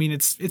itself. Because I mean,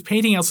 it's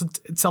painting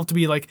itself to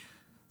be like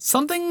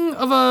something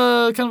of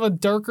a kind of a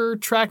darker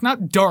track,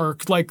 not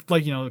dark like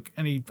you know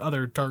any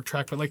other dark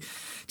track, but like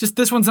just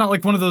this one's not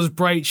like one of those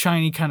bright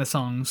shiny kind of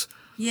songs.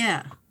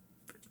 Yeah.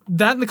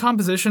 That and the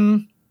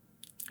composition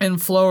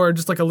and flow are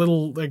just like a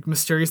little like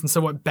mysterious and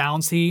somewhat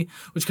bouncy,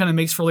 which kind of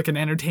makes for like an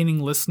entertaining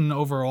listen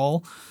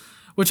overall.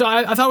 Which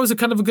I thought was a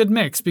kind of a good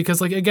mix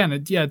because, like, again,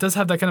 it does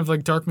have that kind of,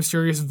 like, dark,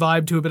 mysterious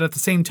vibe to it, but at the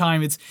same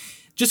time, it's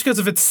just because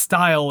of its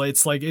style,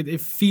 it's, like,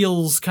 it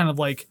feels kind of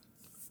like,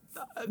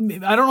 I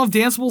don't know if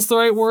danceable is the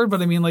right word,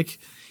 but I mean, like,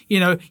 you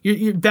know,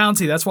 you're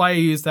bouncy. That's why I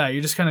use that.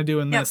 You're just kind of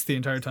doing this the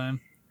entire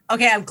time.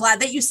 Okay, I'm glad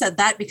that you said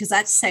that because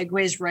that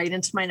segues right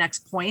into my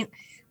next point.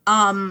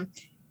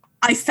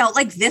 I felt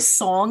like this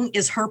song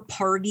is her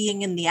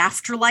partying in the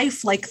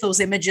afterlife, like those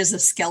images of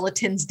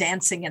skeletons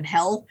dancing in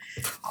hell.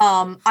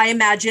 I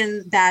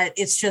imagine that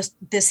it's just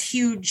this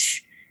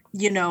huge,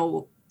 you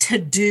know,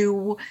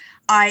 to-do.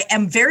 I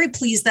am very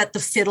pleased that the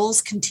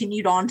fiddles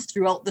continued on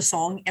throughout the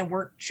song and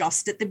weren't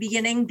just at the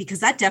beginning, because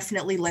that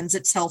definitely lends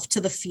itself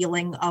to the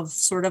feeling of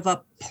sort of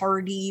a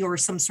party or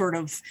some sort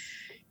of,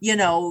 you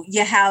know,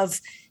 you have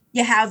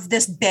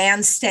this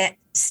band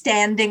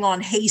standing on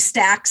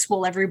haystacks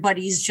while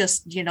everybody's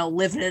just, you know,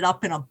 living it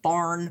up in a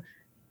barn.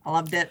 I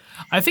loved it.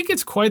 I think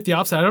it's quite the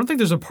opposite. I don't think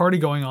there's a party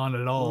going on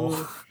at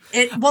all.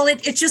 It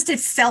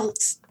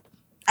felt,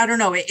 I don't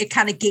know, it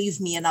kind of gave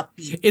me an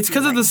upbeat. It's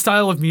because of the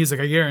style of music,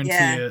 I guarantee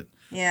it.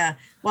 Yeah.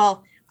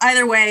 Well,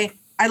 either way,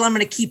 I'm going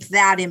to keep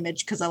that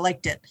image because I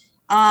liked it.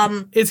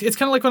 It's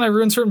kind of like when I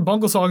ruin certain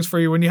Bungle songs for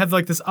you when you had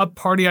like this up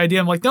party idea.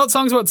 I'm like, no, it's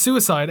songs about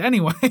suicide.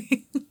 Anyway,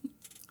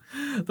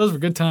 those were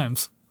good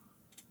times.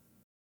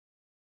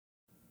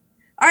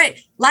 All right,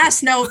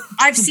 last note.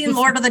 I've seen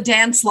Lord of the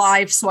Dance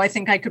live, so I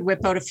think I could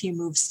whip out a few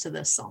moves to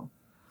this song.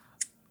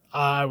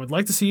 I would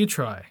like to see you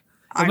try.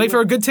 It'll make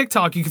for a good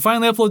TikTok. You can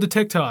finally upload to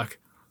TikTok.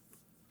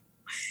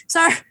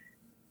 So,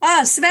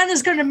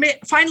 Savannah's going to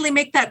finally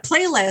make that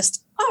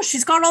playlist. Oh,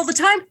 she's gone all the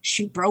time.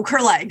 She broke her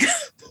leg.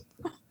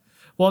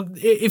 Well,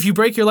 if you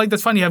break your leg,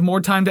 that's fine. You have more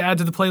time to add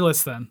to the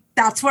playlist then.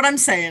 That's what I'm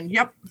saying.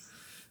 Yep.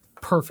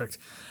 Perfect.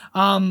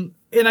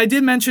 And I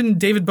did mention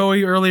David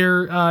Bowie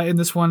earlier in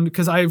this one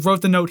because I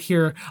wrote the note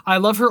here. I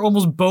love her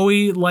almost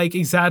Bowie-like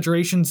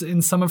exaggerations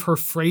in some of her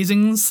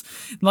phrasings.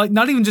 Like,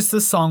 not even just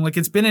this song. Like,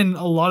 it's been in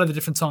a lot of the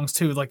different songs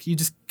too. Like,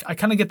 I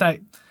kind of get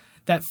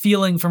that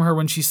feeling from her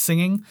when she's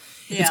singing.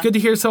 Yeah. It's good to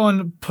hear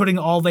someone putting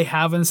all they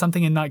have in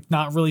something and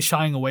not really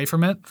shying away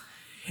from it.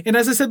 And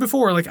as I said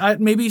before, like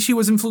maybe she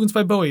was influenced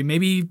by Bowie.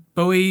 Maybe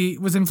Bowie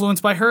was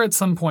influenced by her at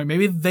some point.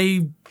 Maybe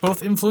they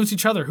both influenced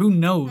each other. Who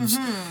knows?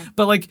 Mm-hmm.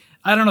 But like,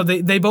 I don't know.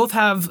 They both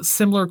have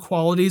similar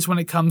qualities when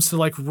it comes to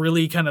like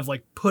really kind of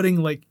like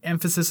putting like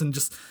emphasis and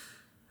just.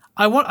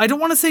 I don't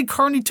want to say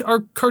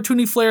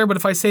cartoony flair, but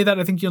if I say that,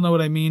 I think you'll know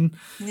what I mean.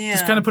 Yeah.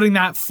 Just kind of putting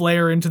that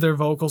flair into their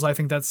vocals. I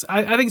think I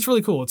think it's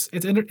really cool. It's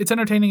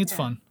entertaining. It's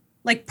fun.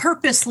 Like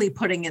purposely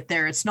putting it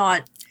there. It's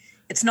not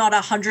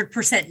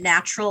 100%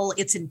 natural.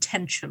 It's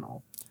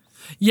intentional.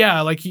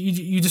 Yeah, like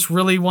you just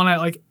really want to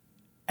like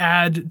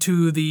add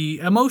to the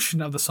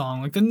emotion of the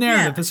song, like the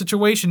narrative, the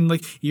situation.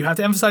 Like you have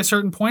to emphasize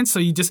certain points, so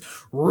you just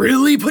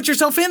really put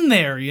yourself in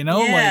there. You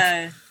know,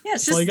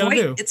 it's just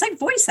it's like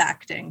voice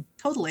acting,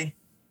 totally.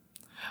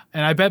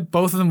 And I bet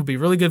both of them would be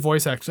really good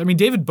voice actors. I mean,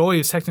 David Bowie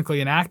is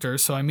technically an actor,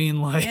 so I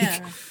mean, like.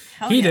 Yeah.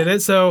 He did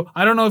it, so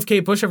I don't know if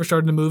Kate Bush ever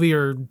started in a movie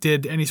or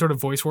did any sort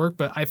of voice work,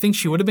 but I think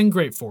she would have been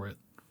great for it.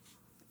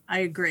 I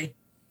agree.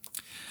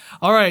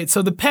 All right,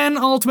 so the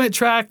penultimate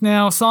track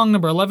now, song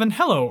number 11,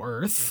 Hello,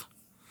 Earth.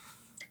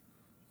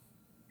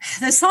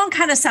 This song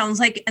kind of sounds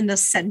like an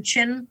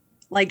ascension,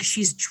 like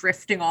she's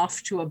drifting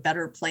off to a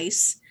better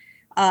place.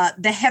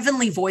 The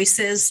heavenly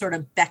voices sort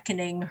of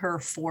beckoning her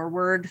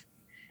forward.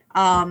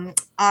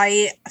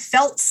 I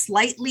felt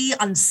slightly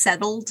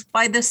unsettled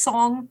by this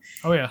song.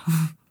 Oh, yeah.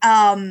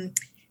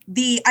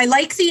 I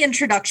like the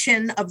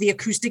introduction of the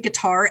acoustic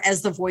guitar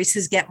as the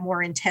voices get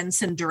more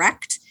intense and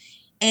direct.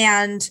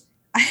 And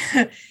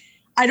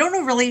I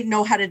don't really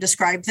know how to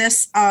describe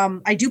this.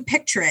 I do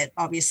picture it,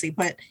 obviously,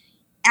 but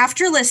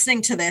after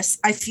listening to this,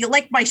 I feel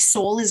like my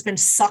soul has been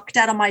sucked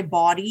out of my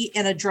body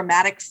in a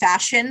dramatic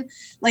fashion,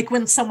 like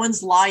when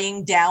someone's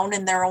lying down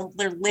and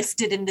they're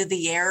lifted into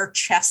the air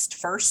chest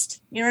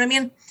first. You know what I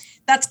mean?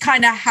 That's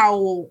kind of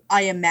how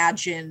I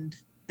imagined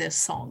this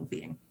song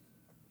being.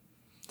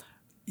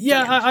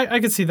 Yeah, I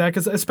could see that,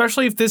 because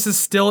especially if this is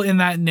still in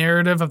that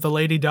narrative of the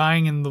lady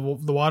dying in the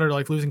water,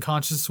 like losing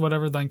consciousness or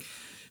whatever, then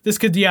this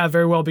could,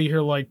 very well be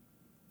her, like,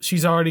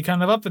 she's already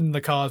kind of up in the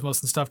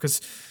cosmos and stuff,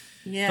 because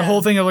the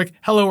whole thing of, like,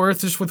 hello,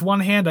 Earth, just with one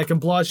hand, I can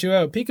blot you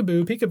out,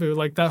 peekaboo, peekaboo,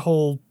 like, that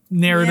whole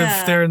narrative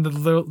there in the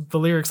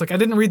lyrics. Like, I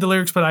didn't read the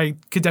lyrics, but I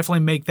could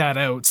definitely make that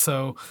out,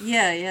 so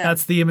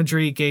that's the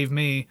imagery it gave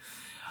me.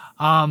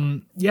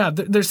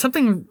 There's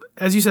something,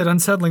 as you said,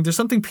 unsettling. There's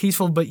something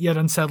peaceful but yet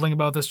unsettling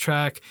about this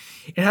track.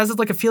 It has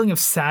like a feeling of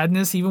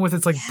sadness, even with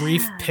its like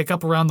brief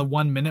pickup around the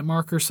 1 minute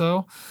mark or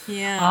so.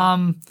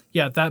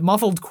 That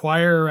muffled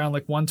choir around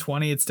like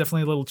 1:20, it's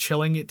definitely a little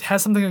chilling. It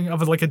has something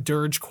of like a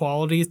dirge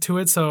quality to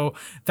it, so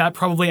that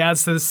probably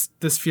adds to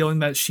this feeling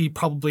that she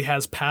probably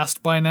has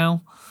passed by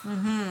now.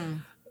 Mm-hmm.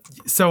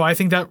 So I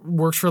think that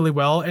works really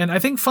well. And I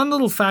think, fun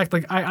little fact,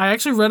 like I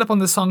actually read up on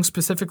this song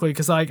specifically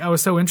because I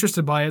was so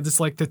interested by it. Just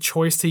like the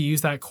choice to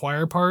use that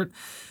choir part.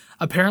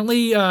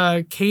 Apparently,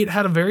 Kate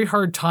had a very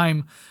hard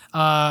time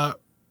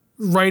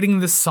writing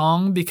this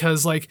song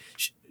because like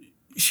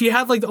she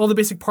had like all the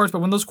basic parts, but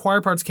when those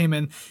choir parts came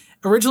in,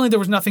 originally there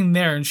was nothing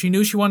there, and she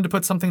knew she wanted to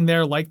put something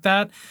there like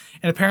that.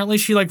 And apparently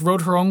she like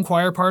wrote her own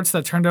choir parts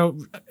that turned out,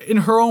 in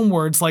her own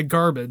words, like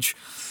garbage.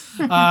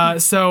 But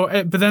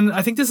then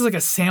I think this is like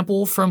a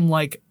sample from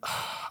like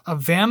a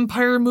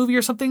vampire movie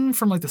or something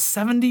from like the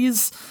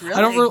 70s. Really?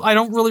 I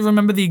don't really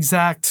remember the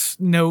exact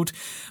note,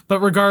 but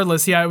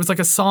regardless, it was like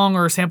a song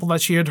or a sample that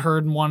she had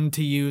heard and wanted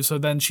to use. So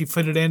then she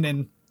fit it in,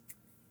 and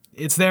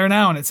it's there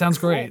now, and it sounds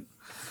great.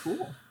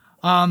 Cool.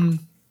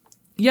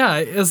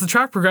 As the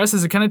track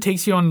progresses, it kind of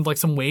takes you on like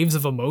some waves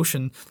of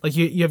emotion. Like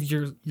you have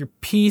your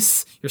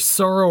peace, your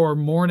sorrow or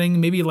mourning,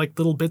 maybe like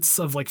little bits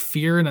of like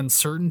fear and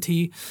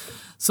uncertainty.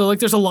 So like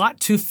there's a lot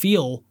to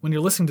feel when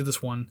you're listening to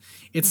this one.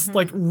 It's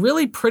like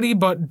really pretty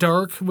but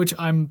dark, which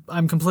I'm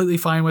completely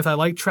fine with. I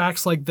like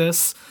tracks like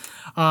this.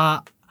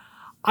 I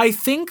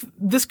think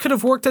this could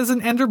have worked as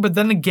an ender, but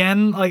then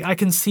again, like I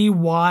can see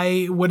why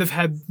it would have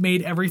had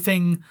made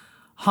everything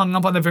hung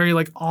up on a very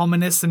like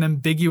ominous and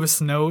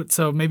ambiguous note.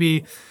 So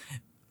maybe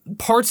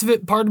part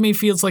of me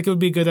feels like it would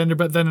be a good ender,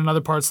 but then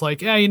another part's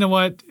like, you know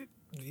what?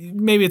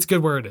 Maybe it's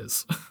good where it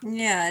is.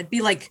 Yeah, it'd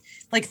be like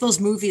those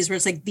movies where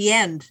it's like the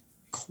end ?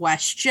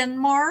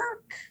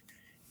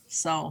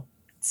 So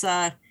it's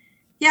I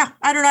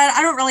don't know.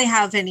 I don't really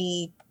have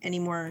any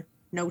more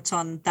notes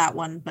on that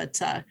one,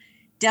 but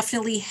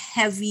definitely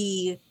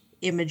heavy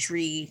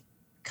imagery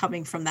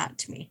coming from that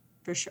to me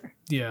for sure.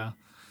 Yeah.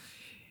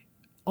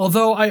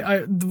 Although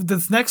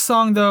this next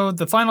song though,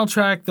 the final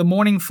track, The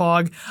Morning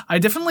Fog, I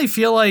definitely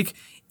feel like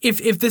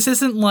if this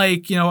isn't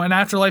like, an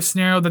afterlife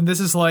scenario, then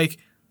this is like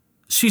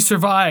she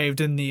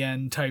survived in the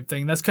end type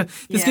thing. This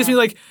gives me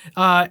like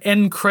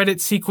end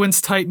credit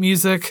sequence type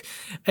music.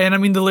 And I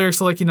mean, the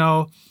lyrics are like,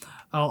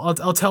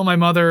 I'll tell my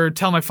mother,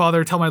 tell my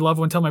father, tell my loved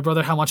one, tell my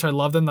brother how much I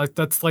love them. Like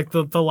that's like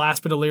the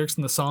last bit of lyrics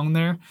in the song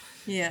there.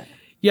 Yeah.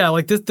 Yeah,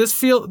 like this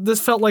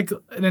felt like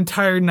an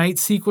entire night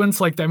sequence.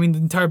 Like, I mean, the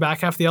entire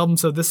back half of the album.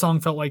 So this song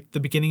felt like the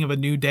beginning of a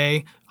new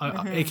day,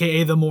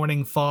 aka the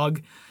morning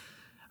fog.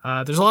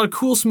 There's a lot of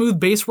cool, smooth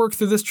bass work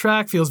through this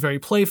track. Feels very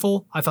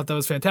playful. I thought that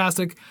was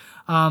fantastic.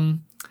 A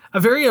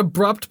very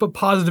abrupt but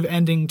positive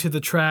ending to the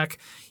track.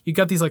 You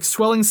got these like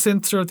swelling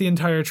synths throughout the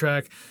entire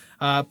track,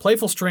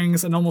 playful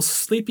strings, and almost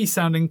sleepy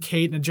sounding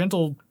Kate, and a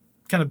gentle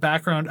kind of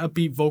background,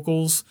 upbeat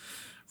vocals.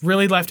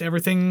 Really left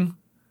everything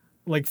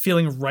like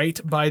feeling right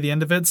by the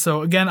end of it.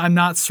 So again, I'm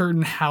not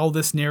certain how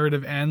this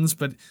narrative ends,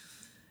 but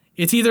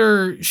it's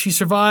either she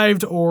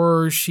survived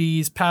or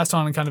she's passed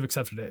on and kind of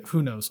accepted it.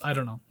 Who knows? I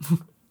don't know.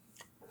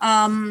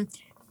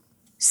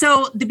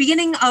 So the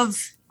beginning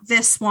of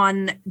this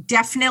one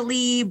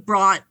definitely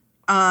brought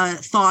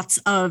thoughts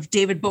of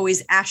David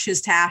Bowie's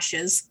Ashes to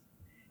Ashes.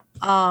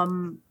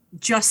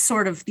 Just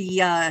sort of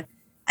the,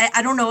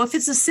 I don't know if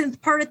it's a synth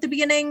part at the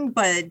beginning,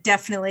 but it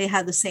definitely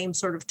had the same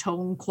sort of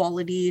tone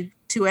quality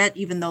to it,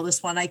 even though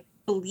this one, I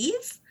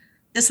believe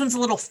this one's a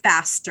little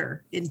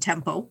faster in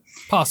tempo.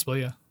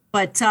 Possibly, yeah.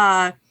 But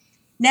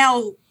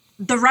now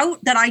the route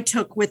that I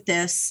took with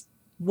this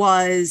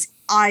was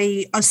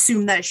I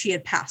assumed that she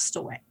had passed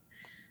away.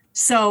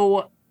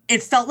 So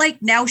it felt like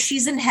now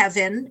she's in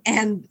heaven,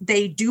 and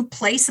they do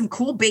play some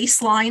cool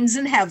bass lines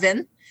in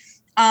heaven.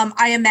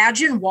 I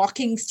imagine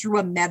walking through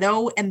a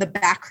meadow and the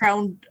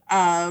background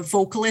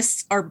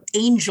vocalists are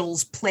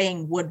angels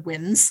playing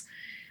woodwinds.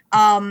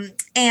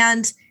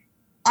 And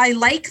I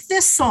like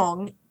this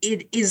song.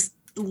 It is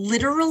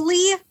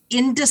literally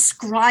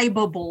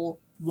indescribable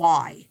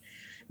why.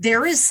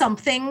 There is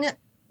something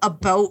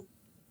about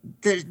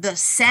the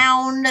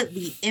sound,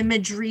 the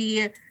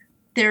imagery.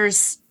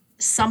 There's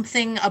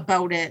something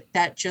about it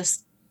that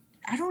just,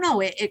 I don't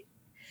know, it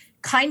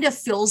kind of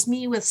fills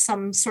me with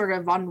some sort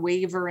of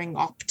unwavering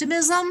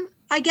optimism,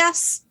 I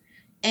guess.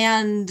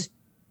 And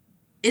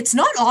it's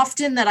not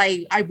often that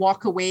I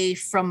walk away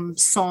from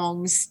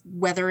songs,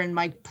 whether in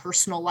my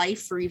personal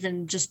life or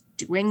even just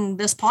doing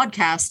this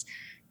podcast,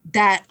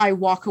 that I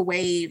walk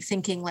away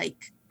thinking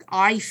like,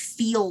 I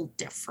feel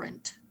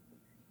different.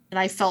 And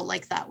I felt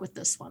like that with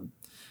this one.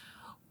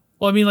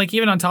 Well, I mean, like,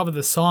 even on top of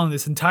this song,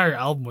 this entire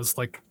album was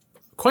like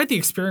quite the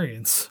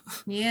experience.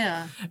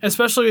 Yeah.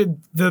 Especially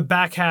the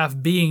back half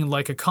being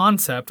like a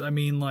concept. I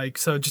mean, like,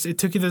 so just it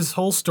took you this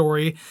whole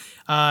story.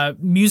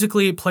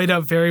 Musically, it played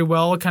out very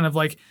well, kind of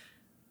like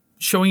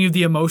showing you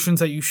the emotions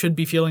that you should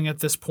be feeling at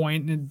this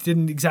point. And it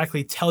didn't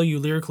exactly tell you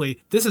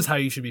lyrically, this is how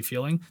you should be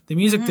feeling. The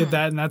music did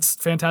that, and that's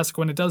fantastic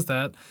when it does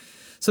that.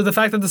 So the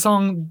fact that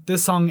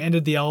this song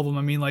ended the album,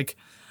 I mean, like,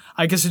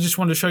 I guess I just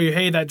wanted to show you,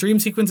 hey, that dream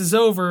sequence is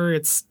over.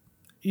 It's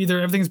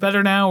either everything's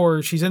better now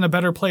or she's in a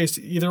better place,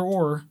 either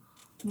or.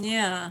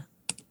 Yeah.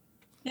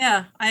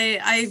 Yeah.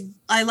 I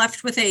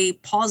left with a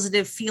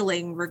positive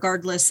feeling,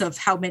 regardless of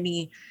how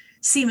many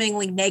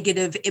seemingly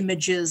negative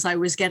images I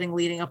was getting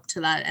leading up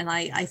to that. And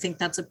I think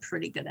that's a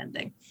pretty good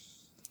ending.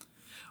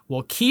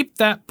 Well, keep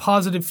that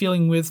positive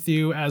feeling with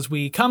you as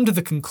we come to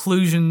the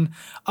conclusion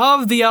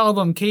of the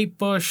album, Kate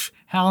Bush,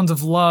 Hounds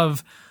of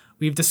Love.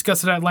 We've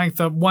discussed it at length,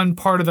 one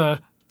part of the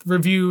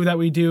review that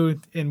we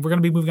do, and we're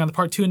going to be moving on to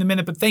part 2 in a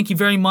minute, but thank you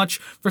very much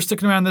for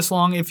sticking around this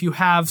long. If you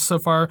have so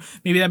far,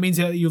 maybe that means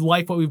that you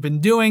like what we've been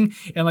doing,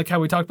 and like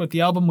how we talked about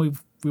the album, we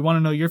want to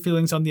know your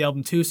feelings on the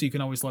album too, so you can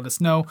always let us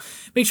know.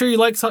 Make sure you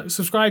like,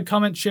 subscribe,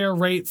 comment, share,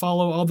 rate,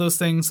 follow, all those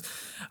things.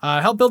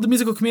 Help build the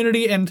musical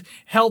community and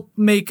help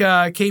make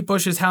Kate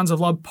Bush's Hounds of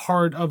Love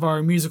part of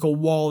our musical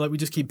wall that we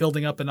just keep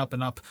building up and up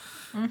and up.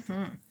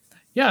 Mm-hmm.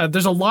 Yeah,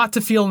 there's a lot to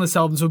feel in this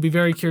album, so we'll be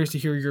very curious to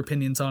hear your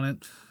opinions on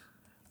it.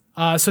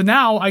 So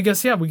now, I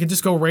guess, yeah, we could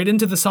just go right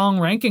into the song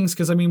rankings,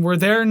 because, I mean, we're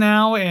there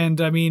now, and,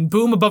 I mean,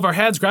 boom, above our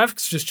heads,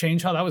 graphics just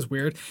changed. Oh, that was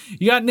weird.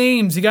 You got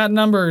names, you got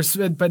numbers,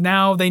 but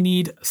now they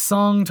need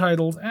song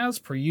titles, as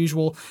per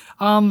usual.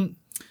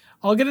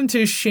 I'll get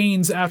into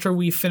Shane's after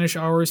we finish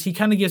ours. He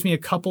kind of gives me a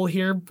couple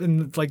here,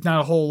 and, like, not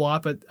a whole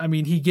lot, but, I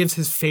mean, he gives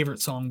his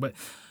favorite song, but,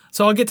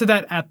 so I'll get to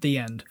that at the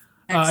end.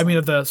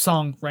 Of the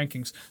song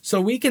rankings. So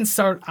we can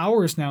start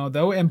ours now,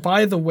 though, and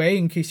by the way,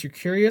 in case you're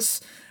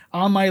curious,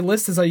 on my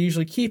list, as I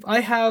usually keep, I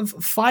have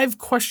 5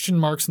 question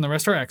marks and the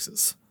rest are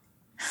X's.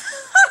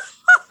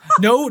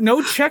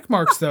 No check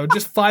marks, though.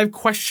 Just 5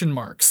 question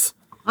marks.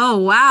 Oh,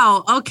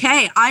 wow.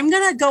 Okay. I'm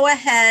going to go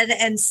ahead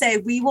and say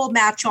we will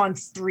match on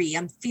 3.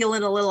 I'm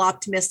feeling a little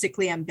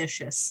optimistically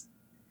ambitious.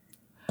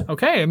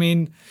 Okay. I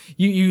mean,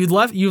 you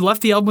left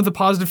the album with a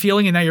positive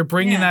feeling, and now you're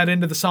bringing that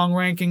into the song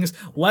rankings.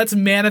 Let's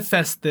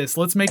manifest this.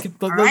 Let's make it.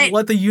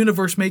 Let the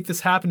universe make this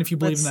happen if you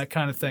believe in that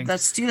kind of thing.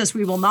 Let's do this.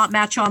 We will not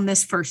match on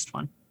this first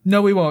one.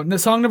 No, we won't.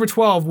 Song number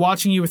 12,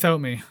 Watching You Without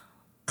Me.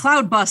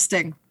 Cloud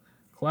busting.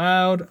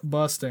 Cloud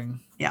busting.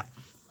 Yeah.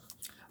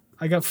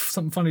 I got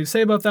something funny to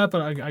say about that,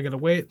 but I gotta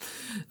wait.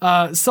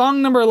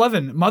 Song number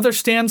 11, Mother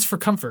Stands for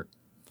Comfort.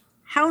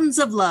 Hounds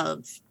of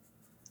Love.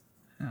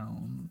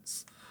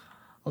 Hounds.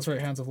 Let's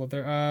write Hounds of Love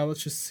there.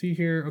 Let's just see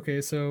here.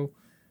 Okay, so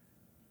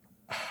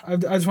I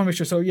just want to make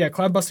sure. So yeah,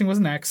 Cloud Busting was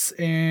next,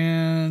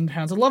 and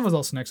Hounds of Love was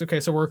also next.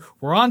 Okay, so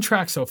we're on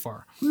track so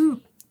far.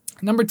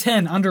 Number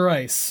 10, Under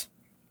Ice.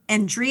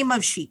 And Dream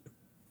of Sheep.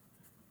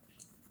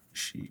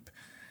 Sheep.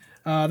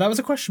 That was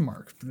a question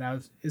mark.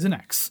 That is an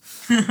X.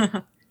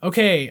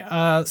 Okay,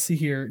 let's see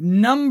here.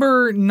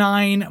 Number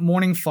 9,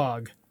 Morning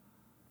Fog.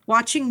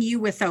 Watching You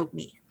Without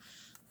Me.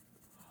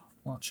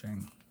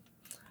 Watching.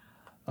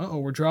 Uh-oh,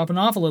 we're dropping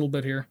off a little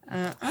bit here.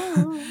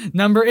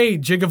 Number 8,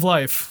 Jig of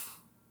Life.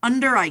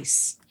 Under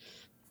Ice.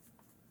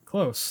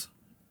 Close.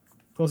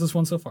 Closest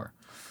one so far.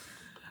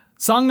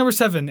 Song number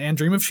 7, And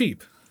Dream of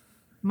Sheep.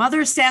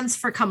 Mother Stands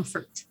for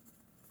Comfort.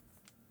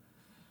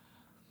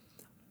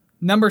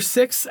 Number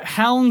 6,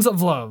 Hounds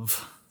of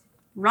Love.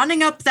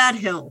 Running Up That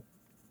Hill.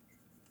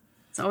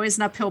 It's always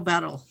an uphill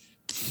battle.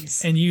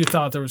 Jeez. And you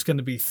thought there was going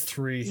to be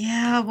 3.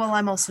 Yeah, well,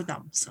 I'm also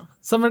dumb, so.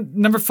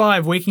 Number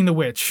 5, Waking the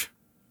Witch.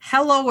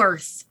 Hello,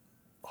 Earth.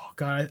 Oh,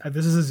 God,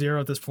 this is a 0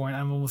 at this point.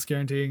 I'm almost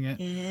guaranteeing it.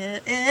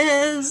 It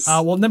is.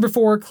 Well, number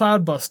 4,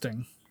 Cloud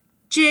Busting.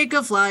 Jig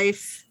of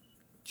Life.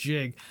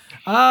 Jig.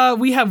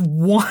 We have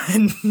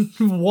one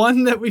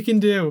that we can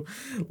do.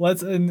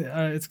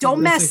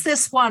 Don't mess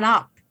this one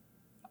up.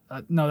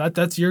 No,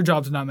 that's your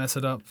job to not mess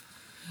it up.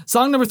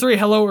 Song number 3,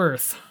 Hello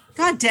Earth.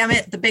 God damn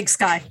it, The Big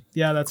Sky.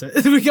 Yeah, that's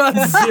it. We got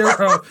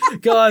 0.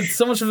 God,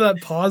 so much of that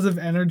positive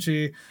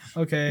energy.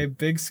 Okay,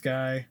 Big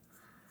Sky.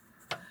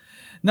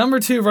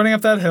 Number 2, Running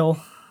Up That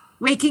Hill.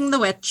 Waking the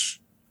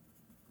Witch.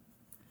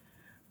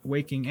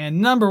 Waking. And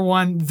number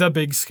 1, The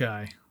Big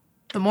Sky.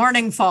 The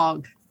Morning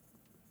Fog.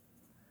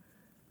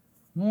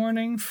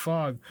 Morning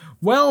Fog.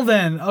 Well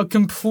then, a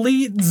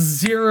complete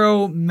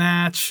 0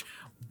 match.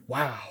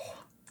 Wow.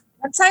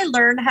 Once I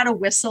learn how to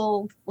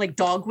whistle, like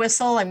dog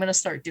whistle, I'm going to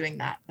start doing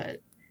that. But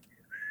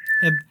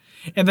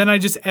And then I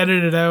just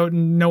edit it out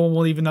and no one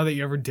will even know that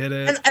you ever did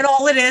it. And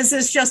all it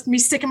is just me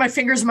sticking my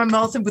fingers in my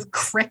mouth and with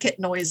cricket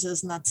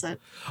noises, and that's it.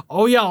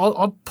 Oh yeah,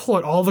 I'll pull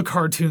out all the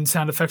cartoon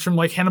sound effects from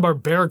like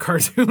Hanna-Barbera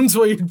cartoons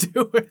while you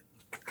do it.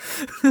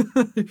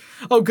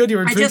 Oh good, you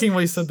were drinking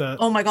while you said that.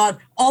 Oh my God.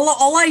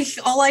 All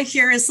I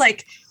hear is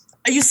like,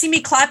 you see me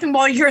clapping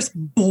while you hear is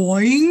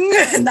boing,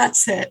 and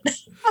that's it.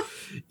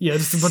 Yeah,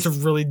 just a bunch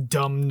of really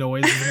dumb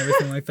noises and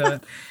everything like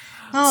that.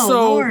 Oh,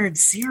 Lord,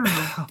 0.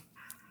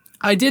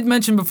 I did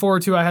mention before,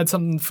 too, I had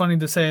something funny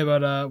to say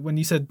about when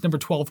you said number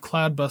 12,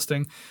 Cloud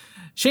Busting.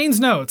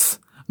 Shane's notes.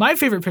 My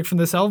favorite pick from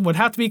this album would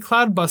have to be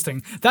Cloud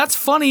Busting. That's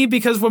funny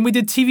because when we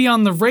did TV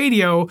on the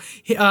radio,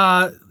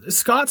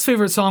 Scott's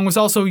favorite song was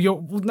also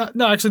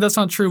no, actually, that's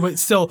not true, but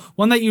still,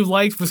 one that you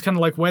liked was kind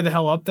of like way the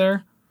hell up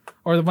there.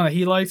 Or the one that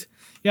he liked.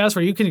 Yeah, that's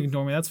right. You can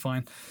ignore me. That's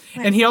fine.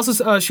 Right. And he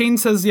also, Shane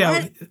says,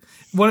 yeah,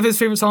 one of his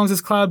favorite songs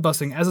is Cloud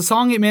Busting. As a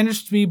song, it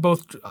managed to be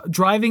both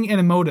driving and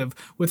emotive,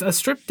 with a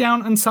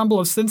stripped-down ensemble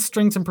of synth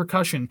strings and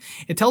percussion.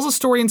 It tells a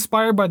story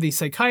inspired by the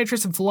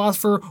psychiatrist and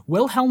philosopher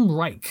Wilhelm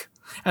Reich.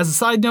 As a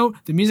side note,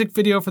 the music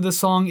video for this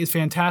song is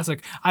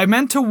fantastic. I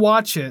meant to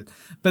watch it,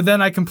 but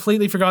then I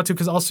completely forgot to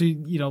because also,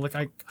 like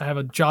I have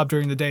a job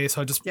during the day,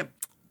 so I just... Yep.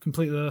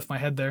 Completely left my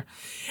head there.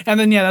 And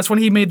then, yeah, that's when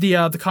he made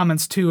the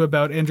comments, too,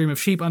 about And Dream of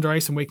Sheep, Under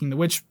Ice, and Waking the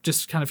Witch,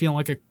 just kind of feeling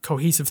like a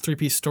cohesive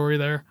 3-piece story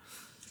there.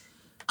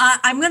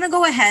 I'm going to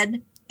go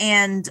ahead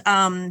and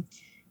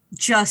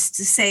just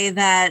say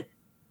that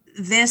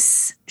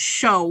this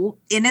show,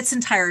 in its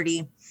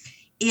entirety,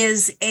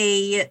 is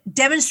a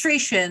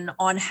demonstration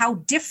on how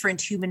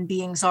different human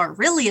beings are.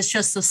 Really, it's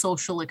just a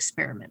social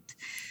experiment.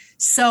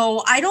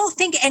 So I don't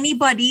think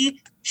anybody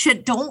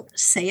don't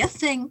say a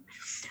thing.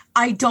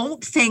 I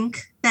don't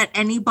think that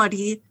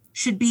anybody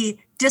should be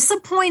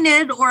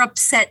disappointed or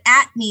upset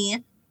at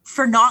me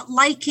for not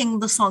liking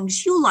the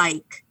songs you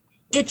like.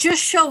 It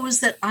just shows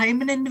that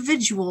I'm an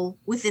individual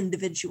with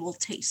individual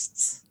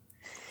tastes,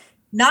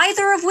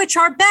 neither of which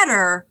are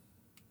better.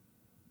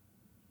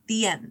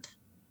 The end.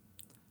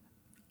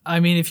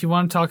 I mean, if you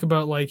want to talk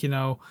about, like,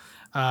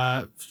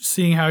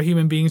 seeing how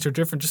human beings are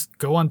different, just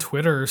go on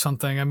Twitter or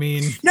something. I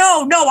mean...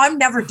 No, I'm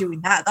never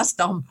doing that. That's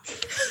dumb.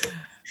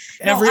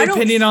 Every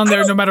opinion on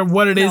there, no matter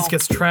what it is,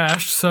 gets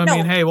trashed. So, I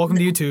mean, hey, welcome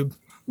to YouTube.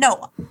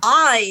 No,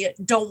 I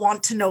don't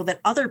want to know that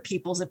other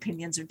people's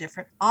opinions are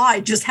different. I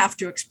just have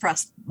to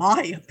express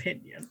my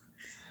opinion.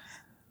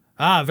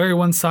 Ah, very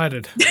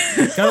one-sided.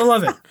 Gotta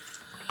love it.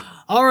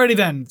 Alrighty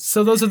then.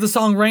 So those are the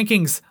song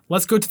rankings.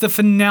 Let's go to the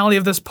finale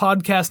of this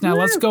podcast now.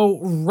 Let's go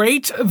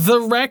rate the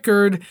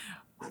record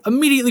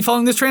immediately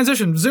following this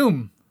transition.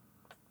 Zoom.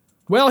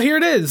 Well, here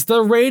it is,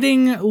 the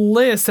rating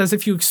list, as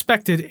if you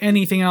expected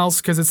anything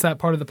else, because it's that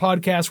part of the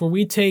podcast where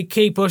we take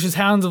Kate Bush's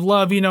Hounds of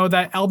Love,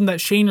 that album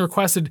that Shane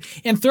requested,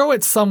 and throw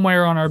it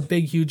somewhere on our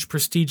big, huge,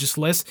 prestigious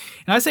list.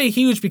 And I say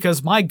huge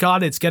because, my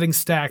God, it's getting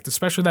stacked,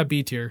 especially that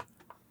B tier.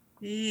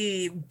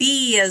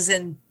 B as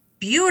in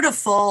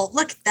beautiful.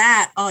 Look at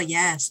that. Oh,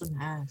 yeah, so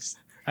nice.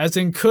 As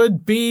in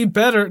could be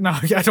better. No,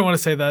 I don't want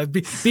to say that.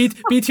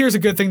 B tier is a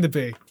good thing to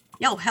be.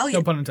 Yo, hell yeah.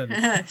 No pun intended.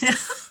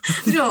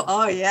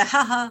 Oh,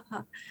 yeah.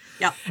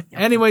 Yep.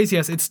 Anyways,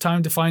 yes, it's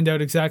time to find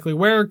out exactly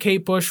where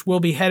Kate Bush will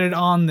be headed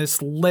on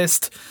this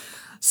list.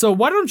 So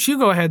why don't you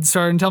go ahead and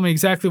start and tell me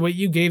exactly what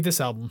you gave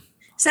this album?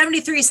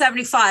 73,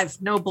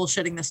 75. No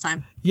bullshitting this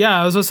time.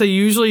 Yeah, I was going to say,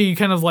 usually you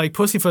kind of like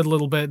pussyfoot a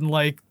little bit and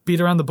like beat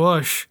around the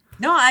bush.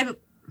 No,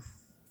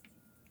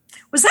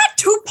 was that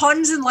 2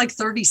 puns in like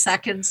 30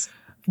 seconds?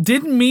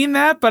 Didn't mean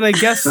that, but I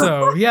guess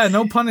so. Yeah,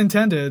 no pun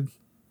intended.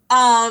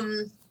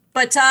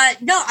 But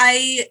no,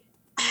 I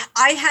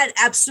had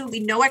absolutely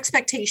no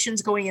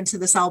expectations going into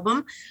this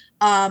album.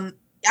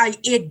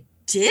 It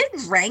did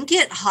rank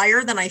it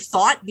higher than I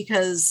thought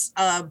because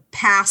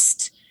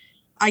past,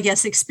 I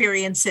guess,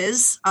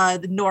 experiences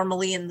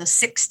normally in the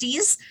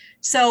 60s.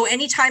 So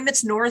anytime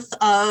it's north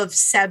of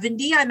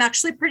 70, I'm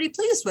actually pretty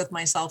pleased with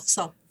myself.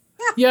 So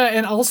yeah,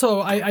 and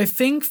also I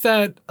think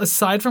that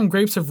aside from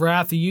Grapes of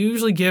Wrath, you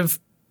usually give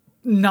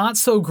not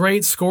so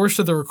great scores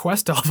to the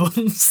request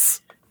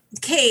albums.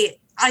 Okay,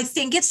 I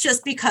think it's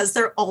just because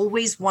they're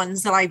always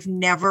ones that I've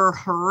never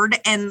heard.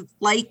 And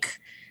like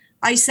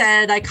I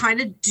said, I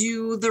kind of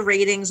do the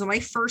ratings on my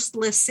first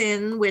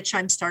listen, which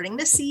I'm starting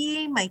to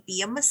see might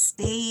be a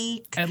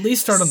mistake. At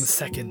least start on the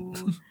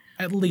second.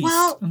 At least.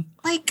 Well,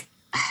 like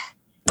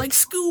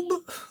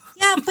Scoob.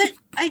 Yeah, but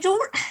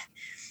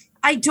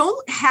I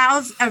don't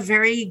have a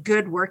very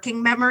good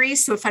working memory.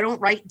 So if I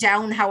don't write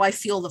down how I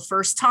feel the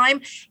first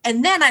time,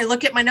 and then I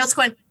look at my notes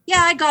going,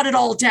 yeah, I got it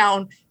all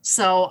down.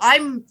 So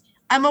I'm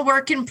a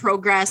work in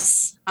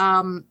progress,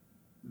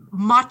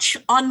 much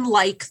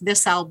unlike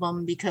this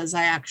album because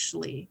I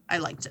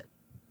liked it.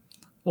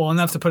 Well,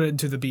 enough to put it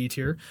into the B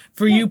tier.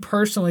 For you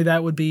personally,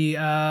 that would be,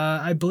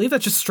 I believe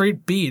that's just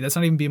straight B. That's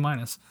not even B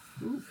minus.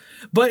 Ooh.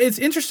 But it's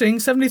interesting,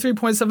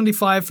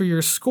 73.75 for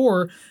your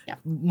score. Yeah.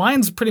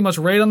 Mine's pretty much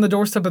right on the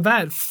doorstep of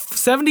that.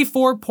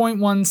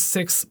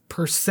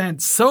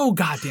 74.16%. So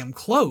goddamn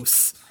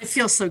close. I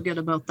feel so good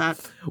about that.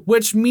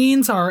 Which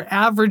means our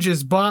average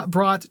is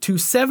brought to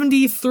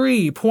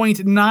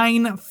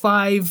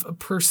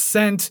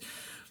 73.95%.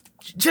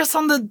 Just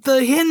on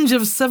the hinge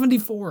of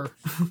 74.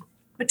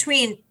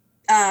 Between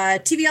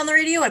TV on the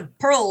Radio and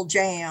Pearl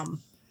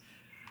Jam.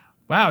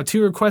 Wow,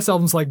 2 request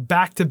albums like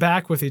back to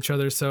back with each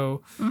other.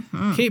 So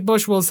Kate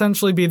Bush will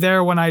essentially be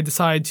there when I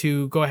decide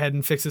to go ahead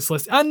and fix this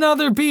list.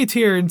 Another B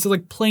tier, and so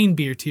like plain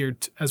B tier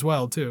as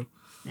well too.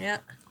 Yeah,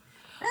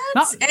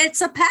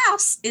 it's a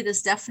pass. It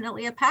is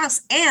definitely a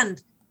pass.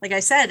 And like I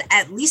said,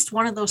 at least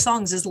one of those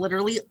songs is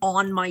literally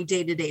on my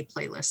day-to-day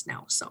playlist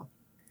now. So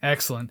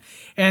excellent.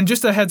 And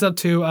just a heads up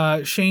too,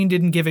 Shane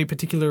didn't give a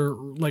particular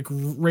like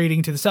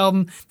rating to this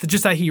album,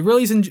 just that he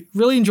really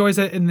enjoys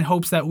it and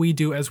hopes that we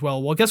do as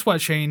well. Well, guess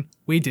what, Shane?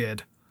 We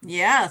did.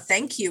 Yeah,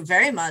 thank you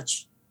very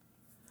much.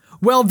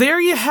 Well, there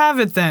you have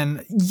it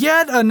then.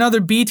 Yet another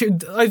B tier.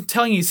 I'm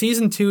telling you,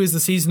 season 2 is the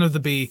season of the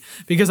B.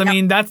 Because, I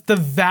mean, that's the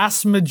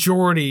vast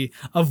majority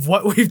of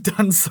what we've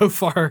done so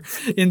far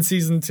in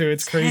season 2.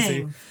 It's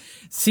crazy. Dang.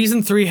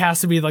 Season 3 has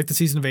to be like the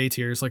season of A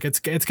tiers. Like it's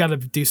got to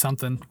do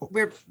something.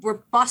 We're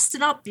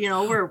busting up,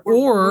 we're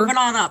moving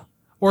on up.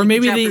 Or like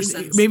maybe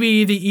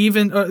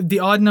the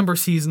odd number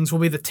seasons will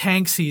be the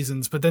tank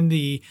seasons, but then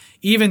the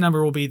even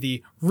number will be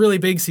the really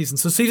big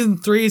seasons. So season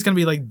 3 is going to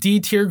be like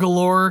D tier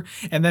galore,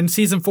 and then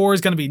season 4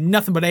 is going to be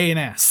nothing but A and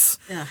S.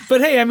 Yeah.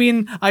 But hey, I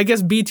mean, I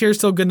guess B tier is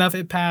still good enough.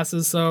 It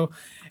passes. So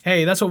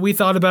hey, that's what we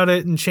thought about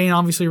it. And Shane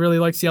obviously really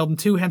likes the album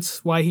too,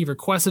 hence why he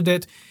requested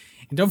it.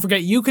 And don't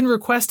forget, you can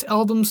request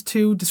albums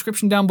too.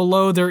 Description down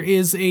below. There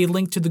is a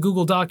link to the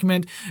Google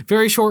document.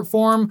 Very short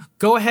form.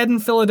 Go ahead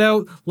and fill it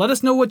out. Let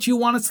us know what you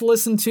want us to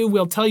listen to.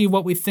 We'll tell you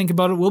what we think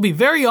about it. We'll be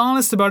very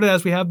honest about it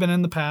as we have been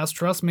in the past.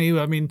 Trust me.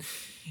 I mean,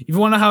 if you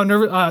want to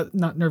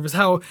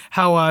know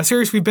how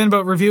serious we've been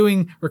about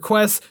reviewing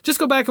requests, just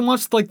go back and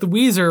watch like the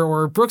Weezer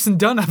or Brooks and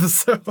Dunn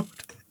episode.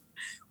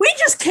 We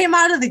just came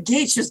out of the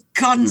gates just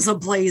guns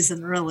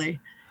a-blazing,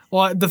 really.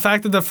 Well, the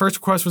fact that the first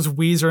request was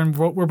Weezer and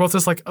we're both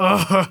just like,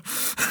 ugh.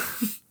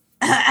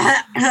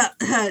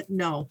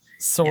 No.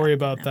 Sorry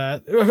about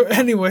that.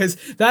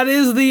 Anyways, that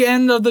is the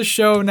end of the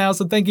show now.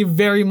 So thank you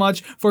very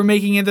much for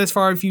making it this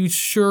far. If you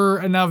sure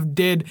enough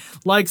did,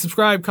 like,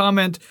 subscribe,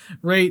 comment,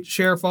 rate,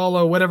 share,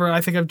 follow, whatever.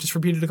 I think I've just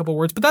repeated a couple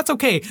words, but that's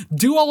okay.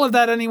 Do all of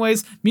that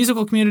anyways.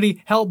 Musical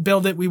community, help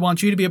build it. We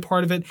want you to be a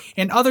part of it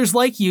and others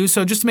like you.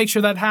 So just to make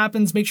sure that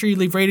happens, make sure you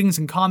leave ratings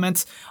and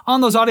comments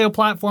on those audio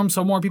platforms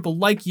so more people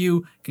like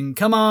you can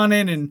come on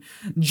in and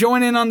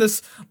join in on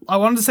this. I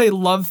wanted to say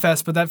love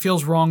fest, but that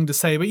feels wrong to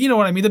say, but you know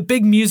what I mean. The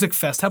big music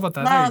fest. How about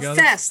that?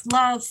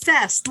 Love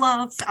fest.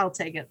 I'll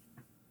take it.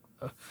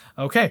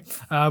 Okay.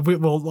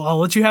 I'll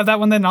let you have that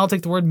one then. I'll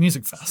take the word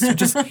music fest.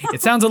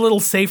 It sounds a little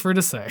safer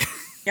to say.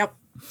 Yep.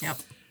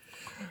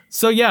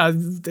 So yeah,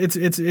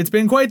 it's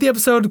been quite the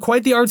episode,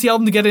 quite the artsy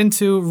album to get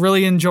into.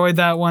 Really enjoyed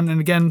that one. And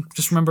again,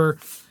 just remember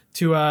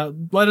to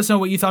let us know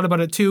what you thought about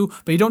it too.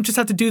 But you don't just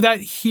have to do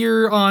that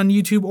here on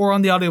YouTube or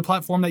on the audio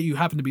platform that you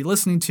happen to be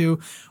listening to.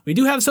 We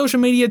do have social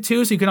media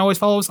too, so you can always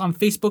follow us on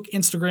Facebook,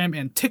 Instagram,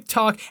 and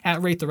TikTok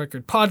at Rate the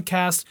Record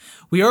Podcast.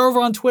 We are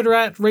over on Twitter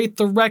at Rate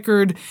the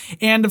Record.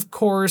 And of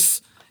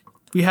course,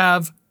 we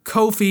have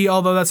Ko-fi,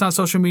 although that's not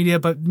social media,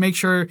 but make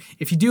sure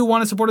if you do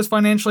want to support us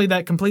financially,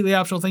 that completely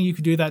optional thing, you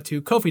could do that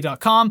to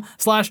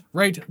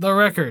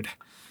kofi.com/ratetherecord.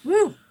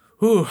 Woo.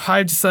 Ooh,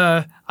 I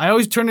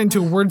always turn it into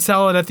a word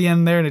salad at the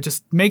end there, and it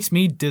just makes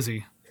me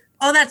dizzy.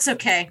 Oh, that's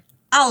okay.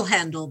 I'll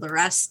handle the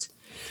rest.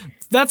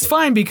 That's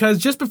fine, because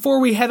just before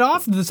we head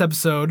off this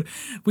episode,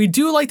 we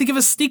do like to give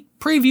a sneak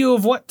preview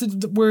of what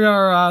we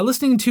are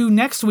listening to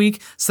next week.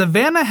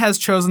 Savannah has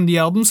chosen the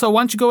album, so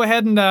why don't you go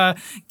ahead and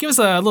give us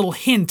a little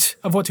hint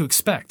of what to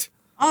expect.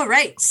 All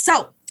right.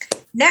 So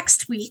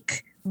next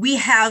week, we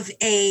have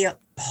a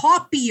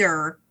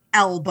poppier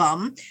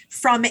album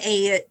from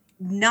I'd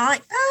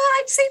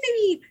say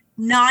maybe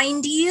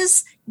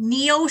 90s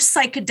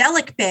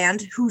neo-psychedelic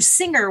band whose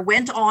singer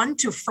went on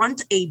to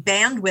front a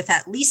band with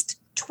at least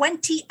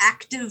 20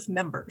 active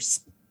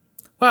members.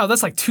 Wow,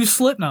 that's like 2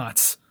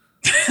 Slipknots.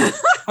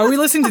 Are we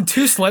listening to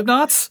 2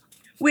 Slipknots?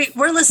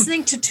 We're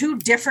listening to 2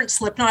 different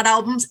Slipknot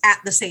albums at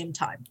the same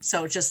time.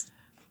 So just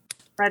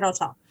right on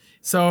top.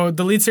 So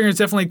the lead singer is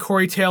definitely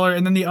Corey Taylor,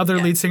 and then the other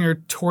lead singer,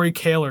 Tori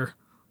Kaler.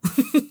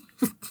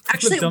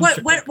 Actually,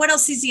 what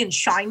else is he in?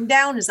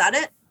 Shinedown? Is that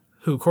it?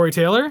 Who, Corey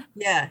Taylor?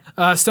 Yeah.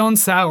 Stone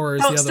Sour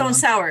is the other Stone one.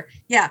 Sour.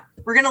 Yeah.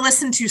 We're going to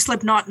listen to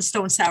Slipknot and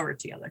Stone Sour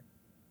together.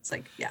 It's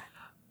like, yeah.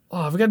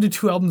 Oh, we got to do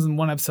 2 albums in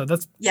one episode.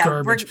 That's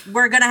garbage.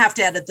 We're going to have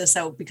to edit this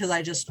out because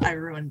I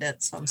ruined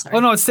it. So I'm sorry. Oh,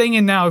 no, it's staying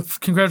in now.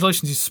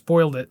 Congratulations, you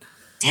spoiled it.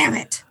 Damn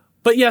it.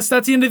 But yes,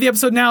 that's the end of the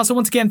episode now. So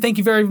once again, thank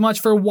you very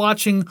much for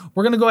watching.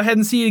 We're going to go ahead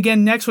and see you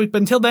again next week.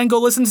 But until then, go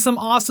listen to some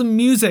awesome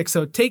music.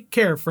 So take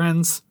care,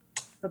 friends.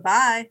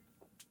 Bye-bye.